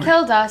forward. He would have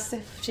killed us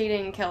if she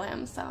didn't kill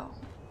him, so.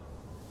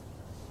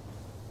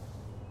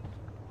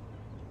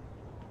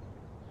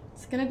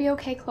 It's gonna be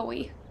okay,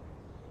 Chloe.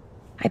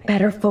 I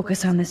better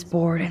focus on this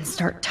board and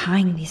start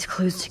tying these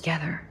clues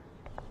together.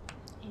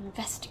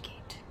 Investigate.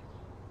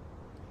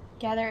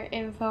 Gather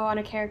info on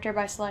a character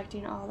by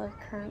selecting all the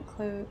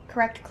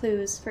correct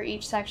clues. For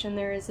each section,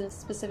 there is a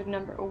specific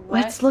number. What?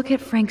 Let's look at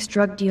Frank's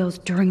drug deals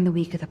during the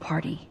week of the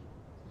party.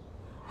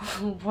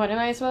 What am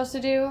I supposed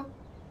to do?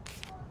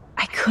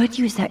 I could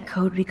use that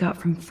code we got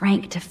from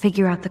Frank to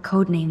figure out the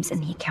code names in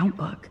the account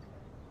book.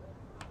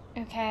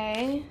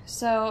 Okay,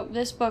 so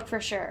this book for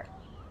sure.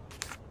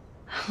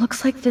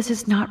 Looks like this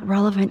is not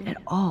relevant at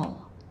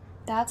all.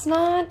 That's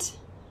not?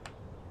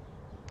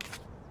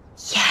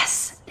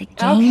 Yes, the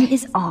game Okay.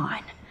 is on.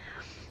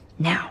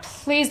 Now,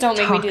 Please don't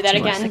make me do that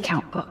talk to us, again.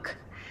 account book.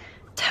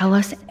 Tell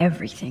us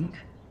everything.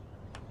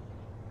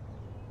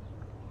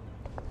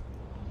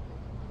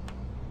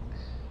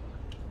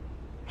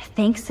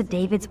 Thanks to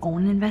David's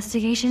own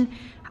investigation,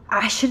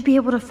 I should be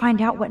able to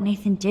find out what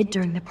Nathan did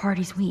during the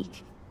party's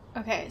week.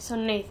 Okay, so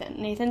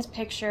Nathan. Nathan's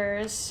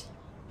pictures.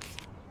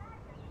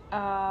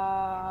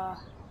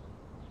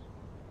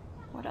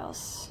 What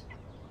else?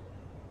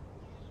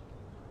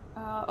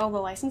 Oh, the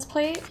license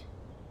plate?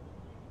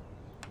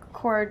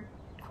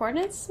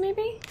 Coordinates,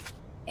 maybe?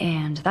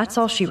 And that's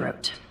all she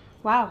wrote.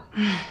 Wow.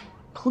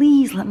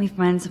 Please let me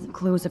find some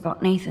clues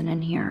about Nathan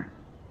in here.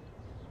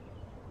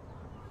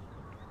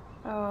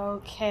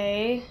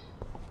 Okay.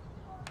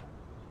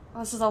 Oh,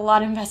 this is a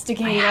lot of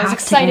investigating. I I was have to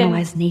excited.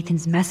 analyze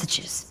Nathan's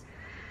messages.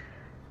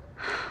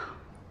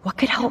 What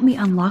could help me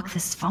unlock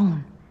this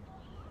phone?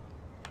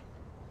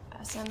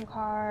 SM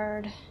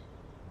card.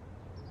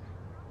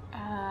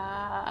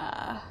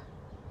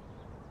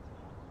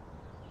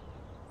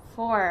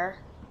 4.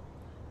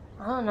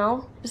 I don't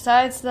know.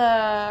 Besides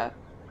the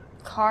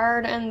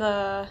card and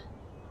the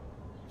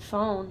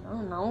phone, I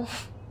don't know.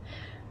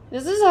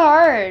 This is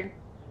hard.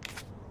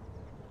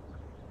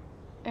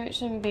 It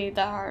shouldn't be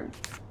that hard.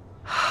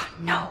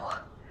 No.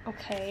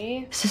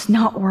 Okay. This is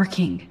not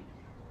working.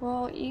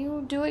 Well,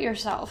 you do it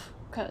yourself,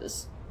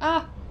 cause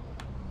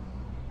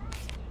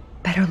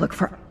Better look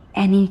for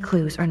any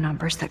clues or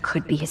numbers that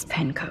could be his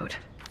PIN code.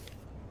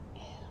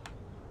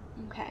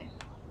 okay.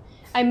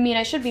 I mean,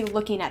 I should be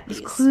looking at these.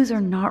 These clues are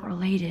not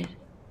related.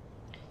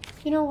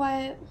 You know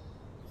what?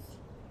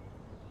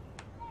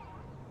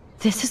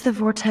 This is the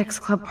Vortex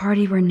Club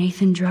party where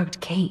Nathan drugged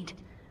Kate.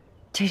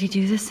 Did he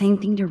do the same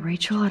thing to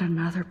Rachel at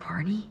another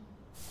party?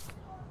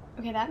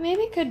 Okay, that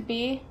maybe could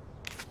be.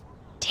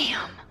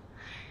 Damn.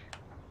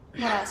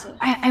 What else?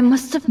 I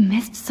must have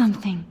missed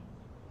something.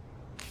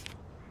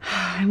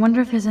 I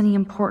wonder if there's any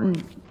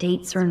important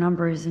dates or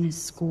numbers in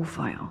his school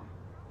file.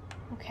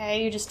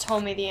 Okay, you just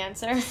told me the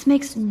answer. This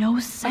makes no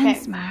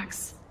sense, Okay.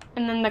 Max.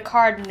 And then the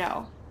card,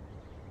 no.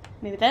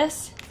 Maybe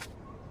this?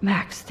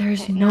 Max,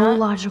 there's Okay, no not-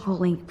 logical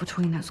link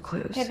between those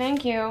clues. Okay,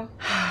 thank you.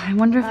 I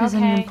wonder if there's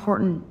any Okay.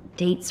 important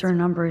dates or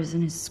numbers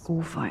in his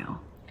school file.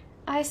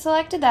 I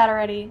selected that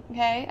already.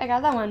 Okay, I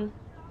got that one.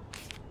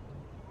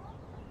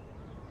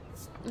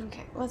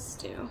 Okay, let's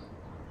do.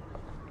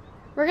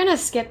 We're gonna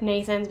skip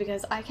Nathan's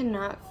because I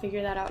cannot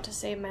figure that out to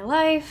save my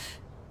life.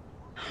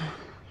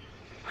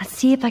 Let's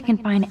see if I can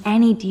find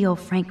any deal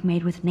Frank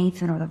made with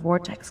Nathan or the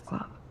Vortex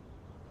Club.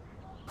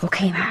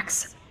 Okay,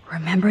 Max.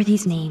 Remember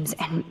these names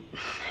and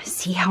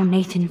see how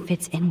Nathan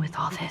fits in with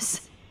all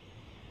this.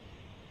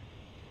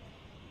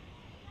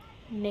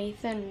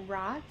 Nathan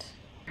Rot?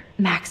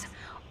 Max,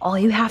 all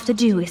you have to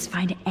do is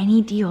find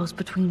any deals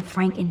between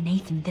Frank and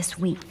Nathan this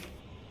week.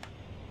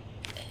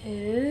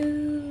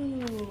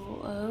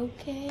 Ooh,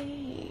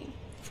 okay.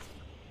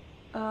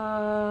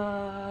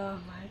 Oh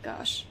my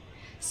gosh.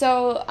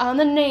 So, on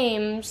the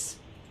names,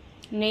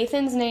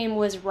 Nathan's name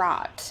was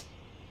Rot.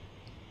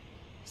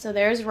 So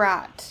there's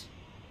Rot.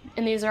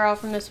 And these are all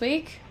from this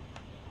week?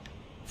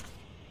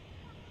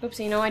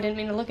 Oopsie, no, I didn't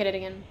mean to look at it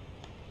again.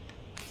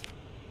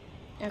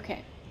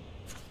 Okay.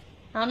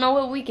 I don't know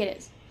what week it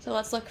is, so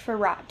let's look for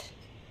Rot.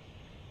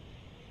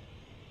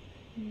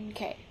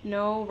 Okay,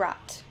 no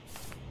Rot.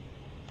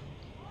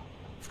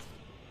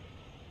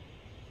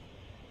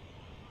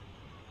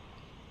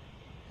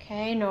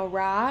 Okay, no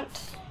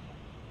Rot.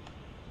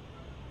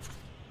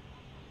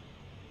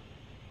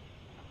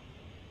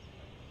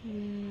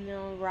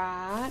 No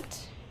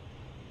Rot.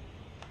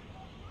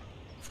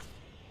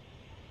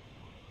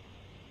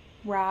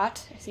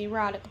 Rot. I see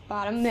Rot at the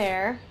bottom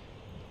there.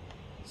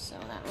 So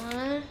that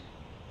one.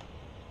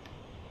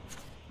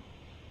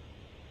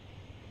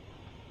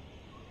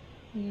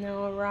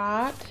 No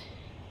Rot.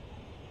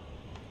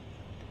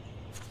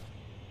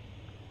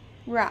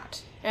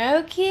 Rot.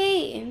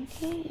 Okay,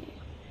 okay.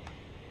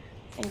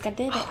 I think I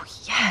did it. Oh,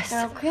 yes.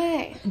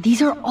 Okay.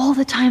 These are all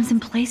the times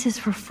and places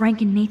for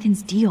Frank and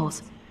Nathan's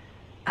deals.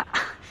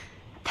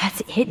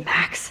 That's it,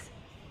 Max.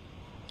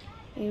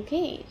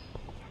 Okay.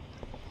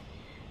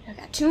 I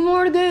got 2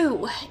 more to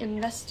go.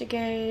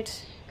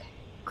 Investigate. Okay.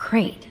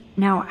 Great.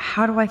 Now,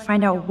 how do I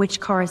find out which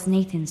car is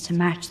Nathan's to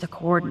match the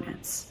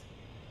coordinates?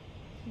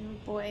 Oh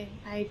boy,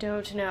 I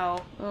don't know.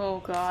 Oh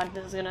god,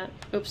 this is gonna...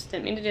 Oops,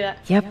 didn't mean to do that.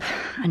 Yep,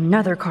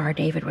 another car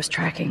David was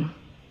tracking.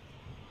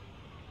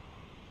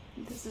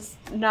 This is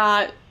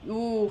not...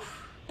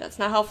 Oof, that's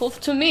not helpful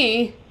to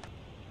me.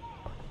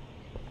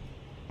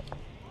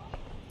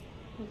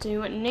 We'll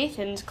do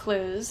Nathan's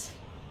clues.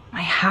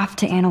 I have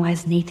to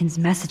analyze Nathan's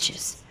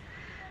messages.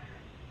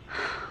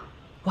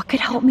 What could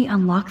help me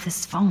unlock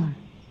this phone?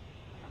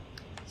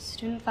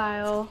 Student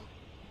file.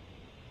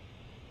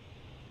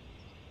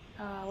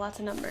 Lots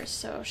of numbers,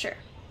 so sure.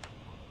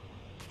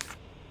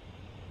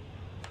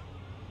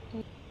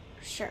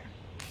 Sure.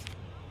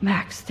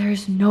 Max,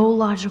 there's no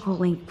logical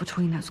link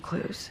between those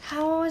clues.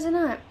 How is it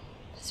not?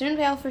 Student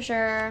file for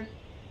sure.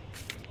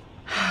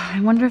 I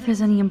wonder if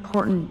there's any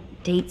important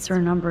dates or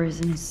numbers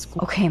in his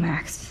school. Okay,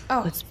 Max.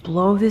 Oh. Let's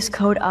blow this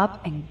code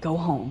up and go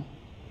home.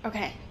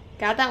 Okay,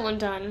 got that one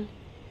done.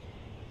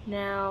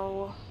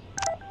 Now...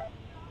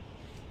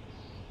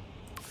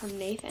 from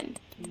Nathan.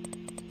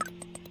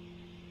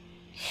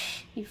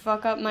 You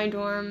fuck up my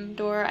dorm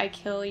door, I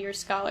kill your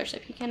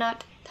scholarship. You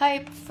cannot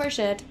type for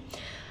shit.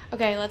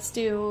 Okay, let's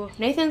do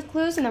Nathan's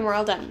clues and then we're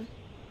all done.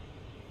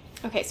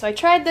 Okay, so I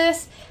tried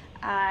this.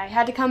 I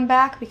had to come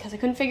back because I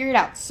couldn't figure it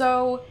out.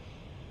 So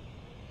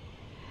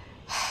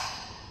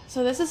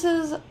this is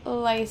his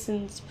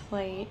license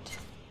plate.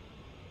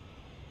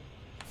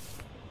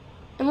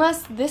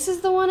 Unless this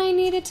is the one I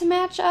needed to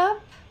match up.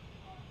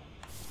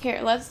 Here,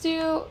 let's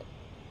do...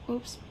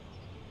 Oops.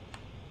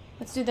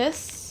 Let's do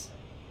this.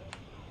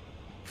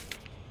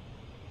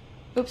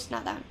 Oops,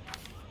 not that one.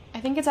 I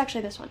think it's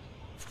actually this one.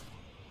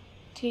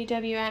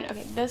 TWN.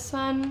 Okay, this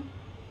one.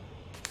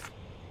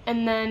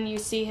 And then you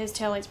see his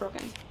taillight's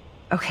broken.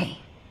 Okay,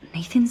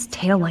 Nathan's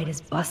taillight is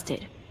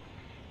busted.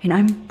 And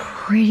I'm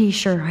pretty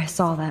sure I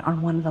saw that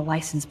on one of the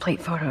license plate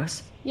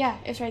photos. Yeah,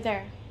 it's right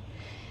there.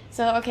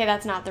 So, okay,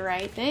 that's not the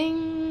right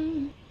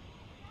thing.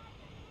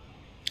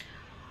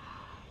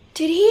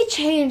 Did he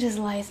change his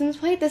license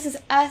plate? This is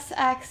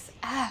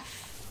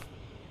SXF.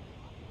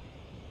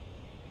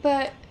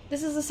 But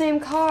this is the same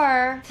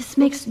car. This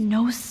makes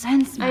no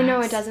sense, Max. I know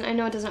it doesn't. I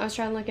know it doesn't. I was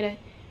trying to look at it.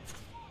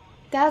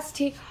 That's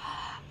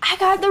I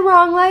got the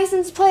wrong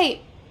license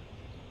plate.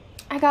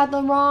 I got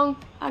the wrong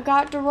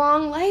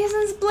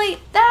license plate.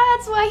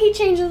 That's why he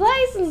changed the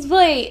license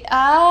plate.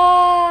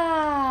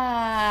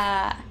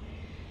 Ah.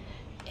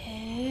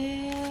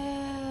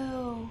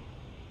 Ew.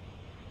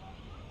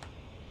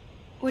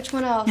 Which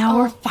one else? Now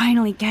we're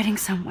finally getting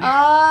somewhere.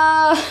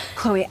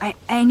 Chloe,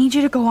 I need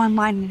you to go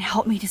online and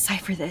help me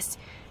decipher this.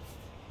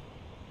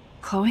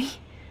 Chloe?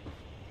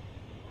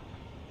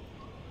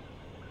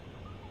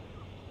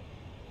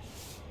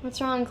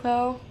 What's wrong,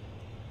 Chloe?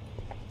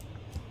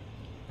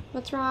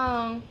 What's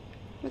wrong?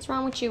 What's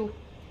wrong with you?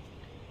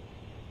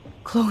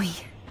 Chloe.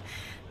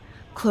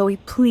 Chloe,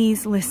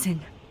 please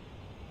listen.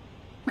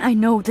 I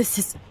know this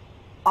is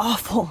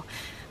awful,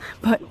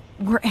 but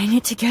we're in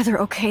it together,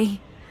 okay?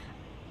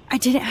 I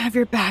didn't have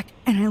your back,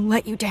 and I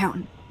let you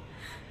down.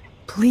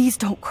 Please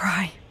don't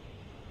cry.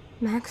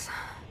 Max,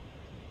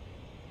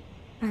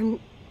 I'm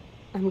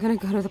gonna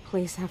go to the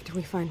police after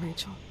we find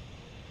Rachel.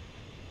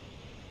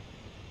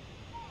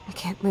 I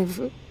can't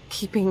live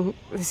keeping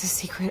this a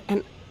secret,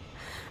 and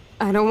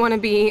I don't want to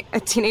be a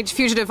teenage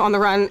fugitive on the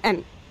run,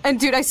 and And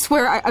dude, I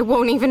swear I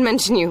won't even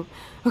mention you,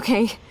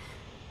 okay?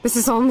 This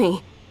is all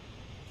me.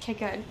 Okay,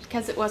 good,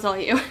 because it was all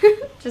you.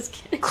 Just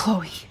kidding.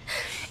 Chloe,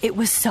 it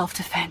was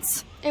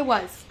self-defense. It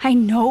was. I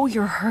know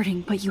you're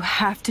hurting, but you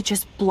have to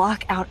just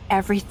block out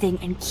everything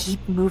and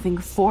keep moving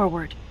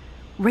forward.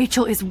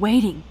 Rachel is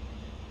waiting.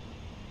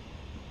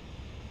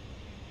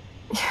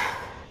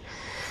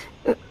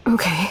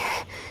 Okay,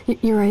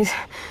 you're right.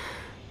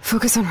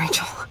 Focus on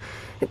Rachel.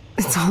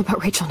 It's all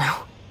about Rachel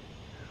now.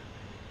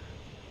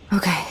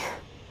 Okay.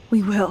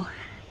 We will.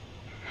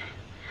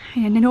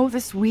 And I know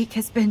this week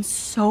has been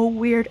so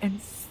weird and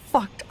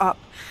fucked up.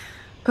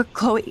 But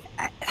Chloe,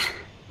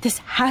 this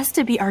has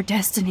to be our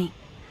destiny.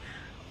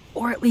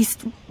 Or at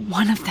least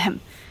one of them.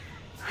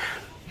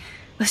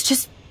 Let's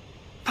just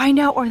find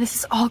out where this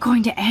is all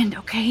going to end,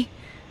 okay?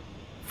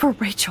 For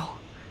Rachel.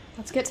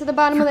 Let's get to the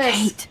bottom of this.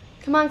 Kate.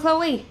 Come on,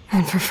 Chloe.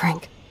 And for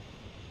Frank.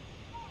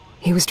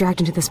 He was dragged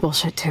into this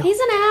bullshit too.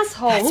 He's an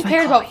asshole. Who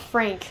cares about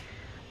Frank?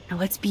 Now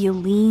let's be a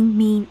lean,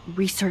 mean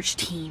research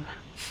team.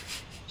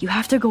 You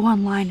have to go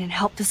online and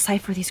help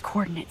decipher these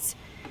coordinates.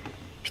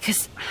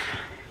 Because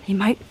they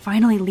might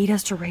finally lead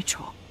us to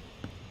Rachel.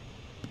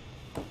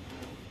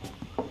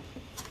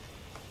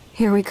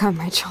 Here we come,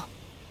 Rachel.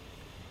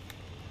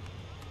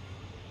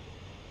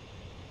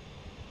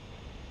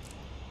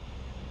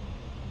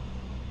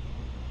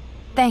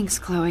 Thanks,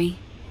 Chloe.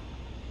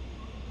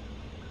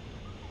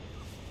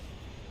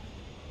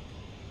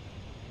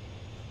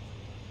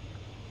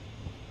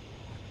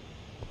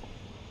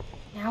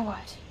 Now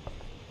what?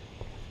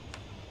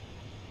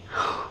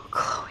 Oh,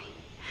 Chloe.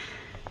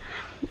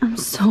 I'm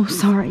so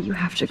sorry you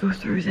have to go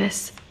through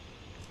this.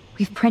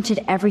 We've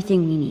printed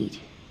everything we need.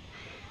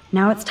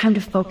 Now it's time to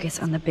focus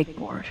on the big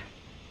board.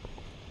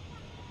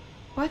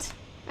 What?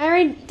 I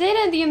already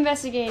did the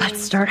investigating.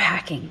 Let's start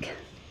hacking.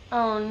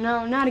 Oh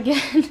no, not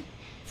again.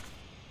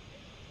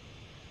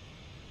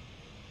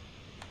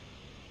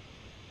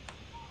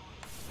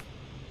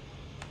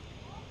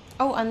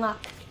 Oh,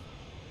 unlock.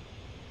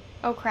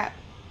 Oh crap.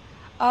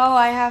 Oh,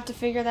 I have to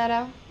figure that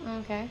out?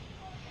 Okay.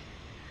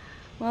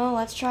 Well,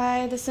 let's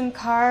try the SIM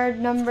card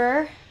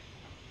number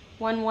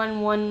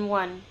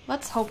 1111.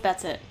 Let's hope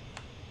that's it.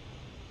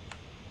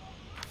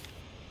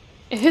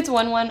 If it's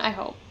 11, I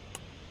hope.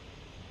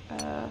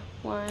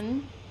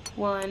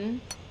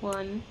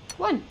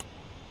 1111.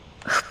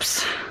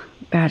 Oops.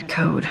 Bad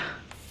code.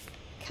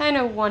 Kind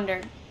of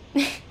wondered.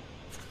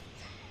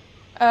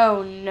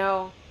 Oh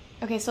no.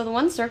 Okay, so the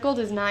one circled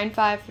is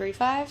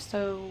 9535,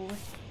 so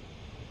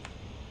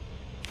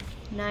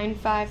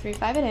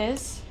 9535 it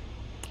is.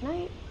 Can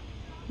I?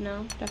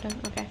 No,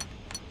 don't. Okay.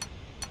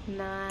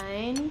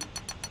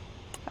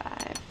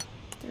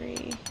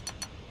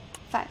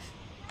 9535.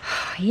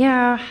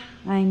 Yeah,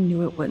 I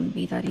knew it wouldn't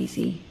be that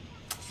easy.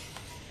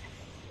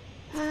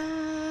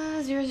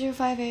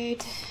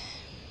 0058.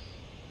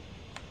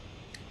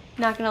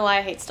 Not gonna lie,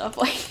 I hate stuff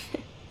like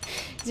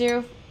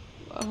zero.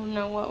 Oh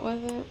no, what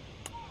was it?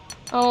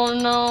 Oh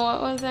no,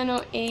 what was it?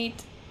 No,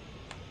 8.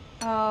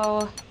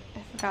 Oh, I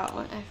forgot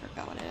what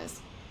it is.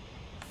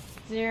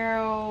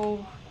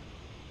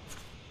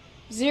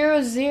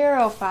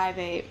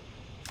 0058.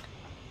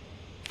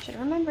 Should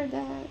have remembered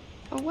that.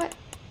 Oh, what?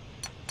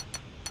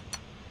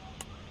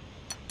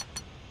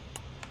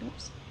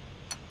 Oops.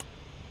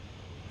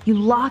 You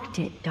locked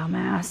it,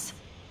 dumbass.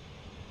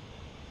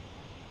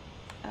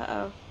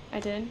 Uh-oh, I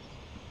did.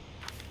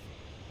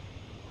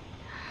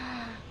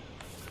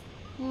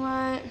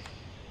 What?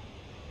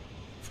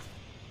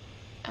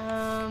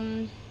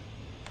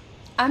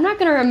 I'm not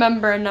gonna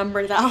remember a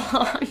number that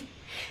long.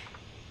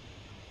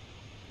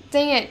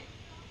 Dang it.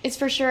 It's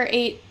for sure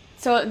 8.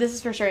 So this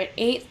is for sure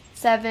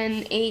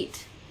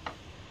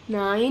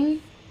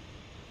 8789.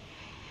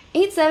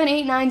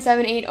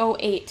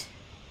 87897808.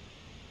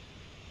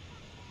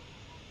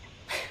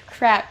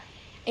 Crap.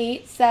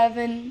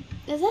 87.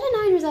 Is that a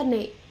 9 or is that an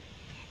 8?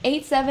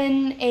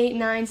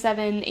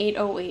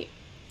 87897808.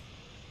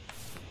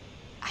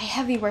 I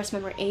have the worst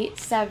memory.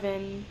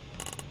 87.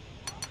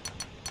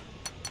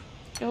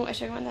 Oh, I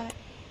should have went that.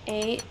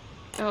 8.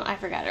 Oh, I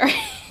forgot it.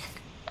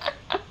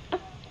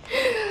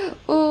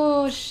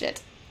 Oh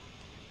shit.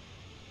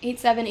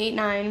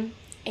 8789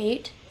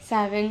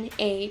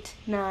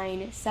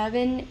 8789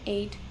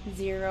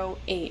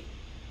 7808.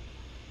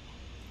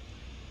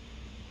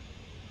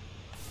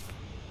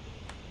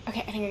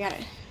 Okay, I think I got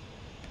it.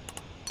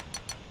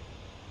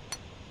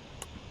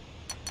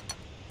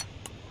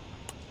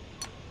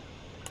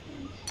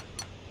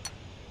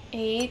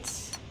 Eight,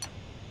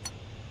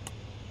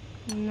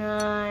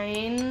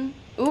 9.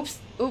 Oops.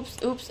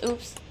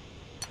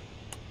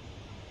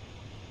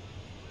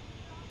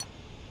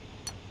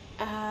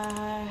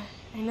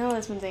 I know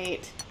this one's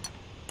 8.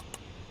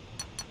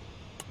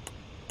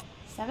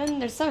 7?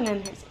 There's 7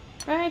 in here,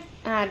 right?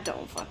 I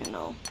don't fucking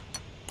know.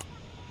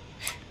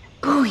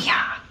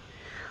 Booyah!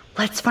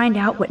 Let's find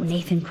out what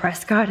Nathan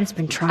Prescott has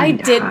been trying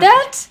to I did hide.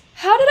 that?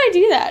 How did I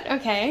do that?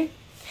 Okay.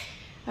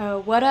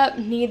 What up,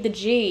 need the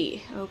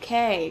G?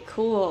 Okay,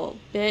 cool.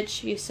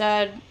 Bitch, you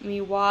said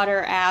me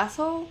water,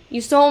 asshole?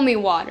 You stole me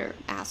water,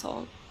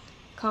 asshole.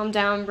 Calm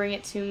down, bring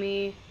it to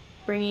me.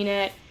 Bringing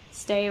it.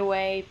 Stay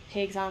away.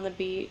 Pigs on the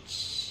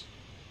beach.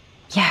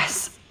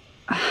 Yes.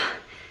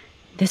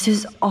 This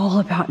is all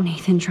about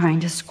Nathan trying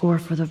to score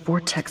for the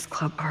Vortex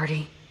Club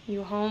party.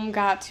 You home,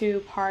 got to,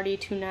 party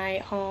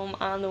tonight, home,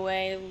 on the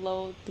way,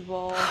 load the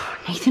bowl.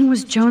 Nathan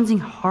was jonesing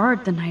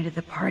hard the night of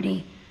the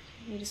party.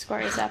 You just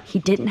score yourself. He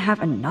didn't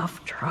have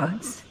enough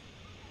drugs.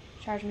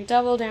 Charge me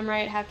double, damn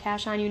right, have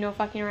cash on you, no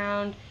fucking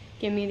around.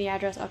 Give me the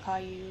address, I'll call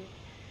you.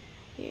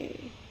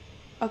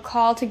 A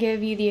call to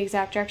give you the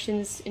exact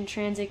directions in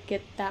transit,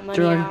 get that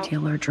money out. Drug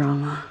dealer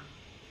drama.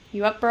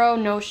 You up, bro?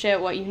 No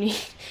shit, what you need.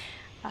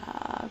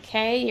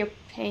 Okay, you're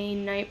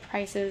paying night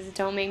prices,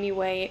 don't make me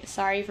wait.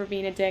 Sorry for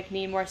being a dick,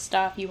 need more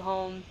stuff, you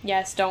home.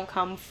 Yes, don't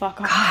come,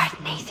 fuck off.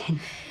 God, Nathan.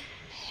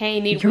 Hey,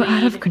 need You're weed.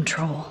 out of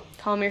control.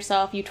 Calm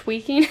yourself, you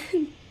tweaking?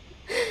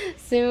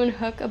 Soon,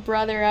 hook a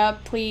brother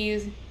up,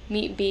 please.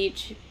 Meet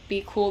beach,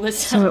 be cool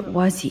this time. So it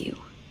was you.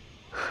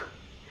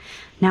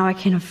 Now I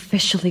can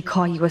officially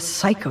call you a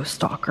psycho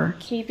stalker.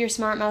 Keep your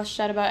smart mouth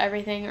shut about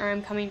everything or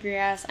I'm coming for your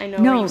ass. I know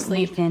where No, you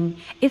sleep. Nathan.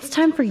 It's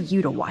time for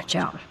you to watch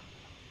out.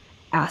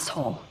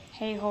 Asshole.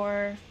 Hey,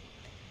 whore.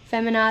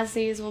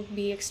 Feminazis will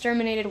be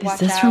exterminated, watch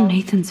out. Is this from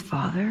Nathan's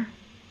father?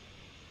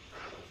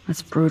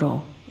 That's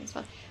brutal.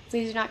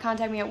 Please do not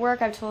contact me at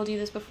work. I've told you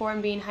this before,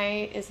 and being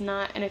high is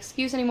not an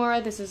excuse anymore.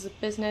 This is a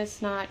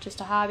business, not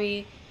just a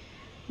hobby.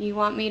 You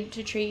want me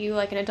to treat you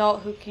like an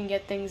adult who can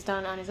get things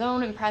done on his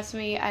own. Impress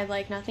me. I'd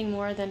like nothing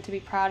more than to be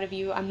proud of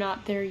you. I'm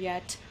not there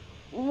yet.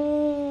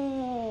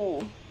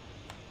 Ooh.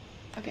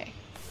 Okay.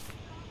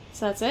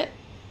 So that's it?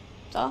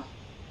 That's all?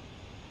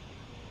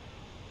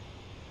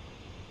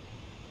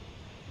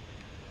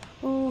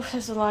 Ooh,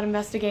 there's a lot of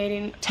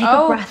investigating. Take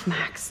a breath,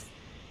 Max.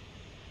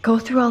 Go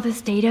through all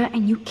this data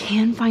and you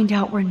can find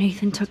out where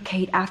Nathan took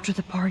Kate after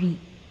the party.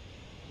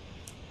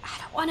 I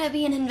don't want to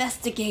be an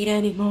investigator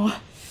anymore.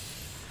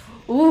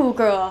 Ooh,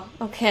 girl.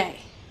 Okay.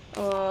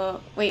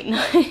 Wait,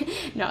 no.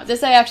 No,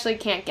 this I actually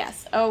can't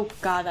guess. Oh,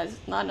 God, that's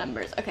a lot of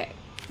numbers. Okay.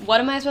 What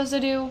am I supposed to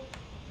do?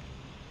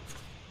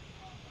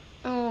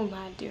 Oh,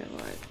 my dear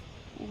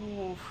Lord.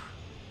 Ooh.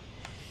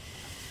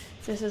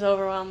 This is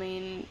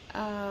overwhelming.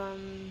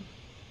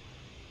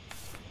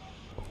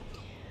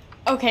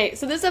 Okay,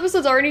 so this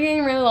episode's already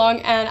getting really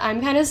long, and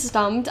I'm kind of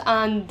stumped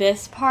on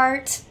this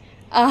part.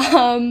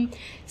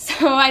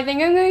 So I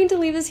think I'm going to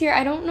leave this here.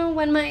 I don't know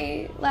when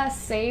my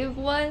last save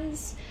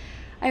was.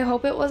 I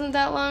hope it wasn't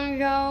that long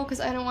ago,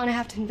 because I don't want to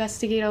have to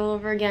investigate all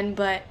over again,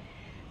 but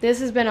this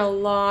has been a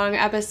long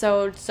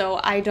episode, so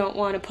I don't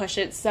want to push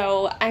it.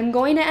 So I'm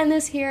going to end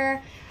this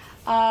here.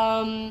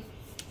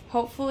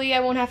 Hopefully I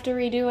won't have to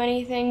redo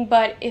anything,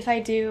 but if I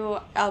do,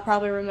 I'll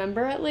probably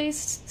remember at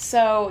least.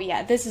 So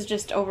yeah, this is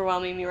just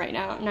overwhelming me right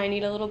now, and I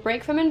need a little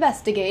break from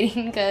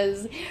investigating,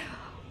 because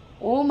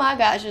oh my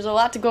gosh, there's a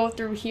lot to go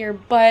through here.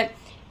 But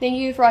thank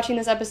you for watching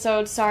this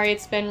episode. Sorry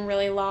it's been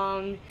really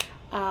long,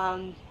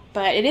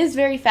 but it is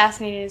very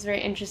fascinating, it's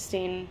very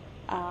interesting.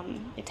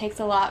 It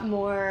takes a lot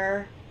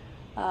more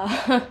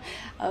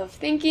of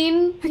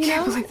thinking, you know?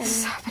 I can't believe this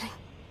is happening.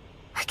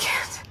 I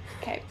can't.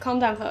 Okay, calm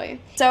down, Chloe.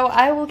 So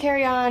I will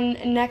carry on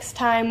next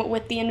time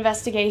with the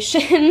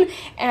investigation,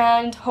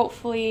 and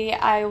hopefully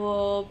I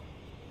will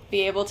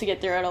be able to get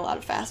through it a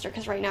lot faster,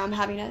 because right now I'm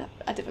having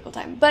a difficult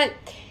time. But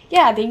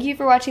yeah, thank you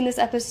for watching this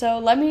episode.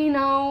 Let me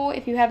know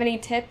if you have any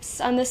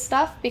tips on this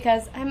stuff,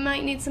 because I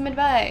might need some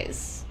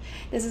advice.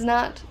 This is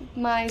not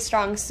my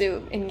strong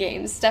suit in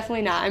games.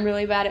 Definitely not. I'm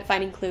really bad at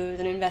finding clues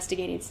and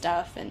investigating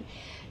stuff, and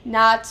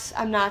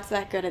I'm not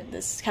that good at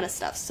this kind of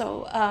stuff.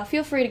 So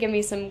feel free to give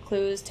me some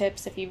clues,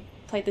 tips if you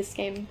played this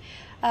game.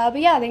 But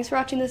yeah, thanks for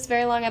watching this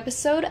very long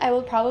episode. I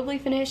will probably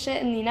finish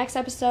it in the next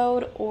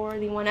episode or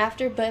the one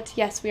after, but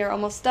yes, we are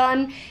almost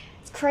done.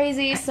 It's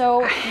crazy,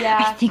 so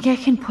yeah. I think I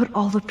can put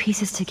all the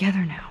pieces together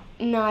now.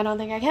 No, I don't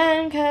think I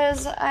can,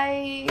 because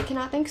I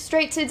cannot think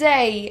straight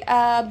today.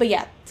 But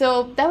yeah,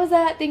 so that was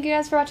that. Thank you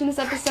guys for watching this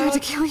episode. I tried to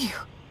kill you.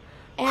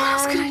 What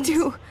else can I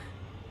do?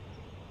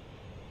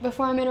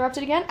 Before I'm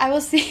interrupted again, I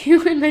will see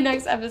you in my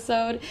next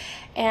episode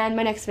and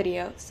my next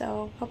video.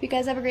 So, hope you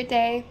guys have a great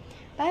day.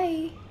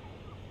 Bye!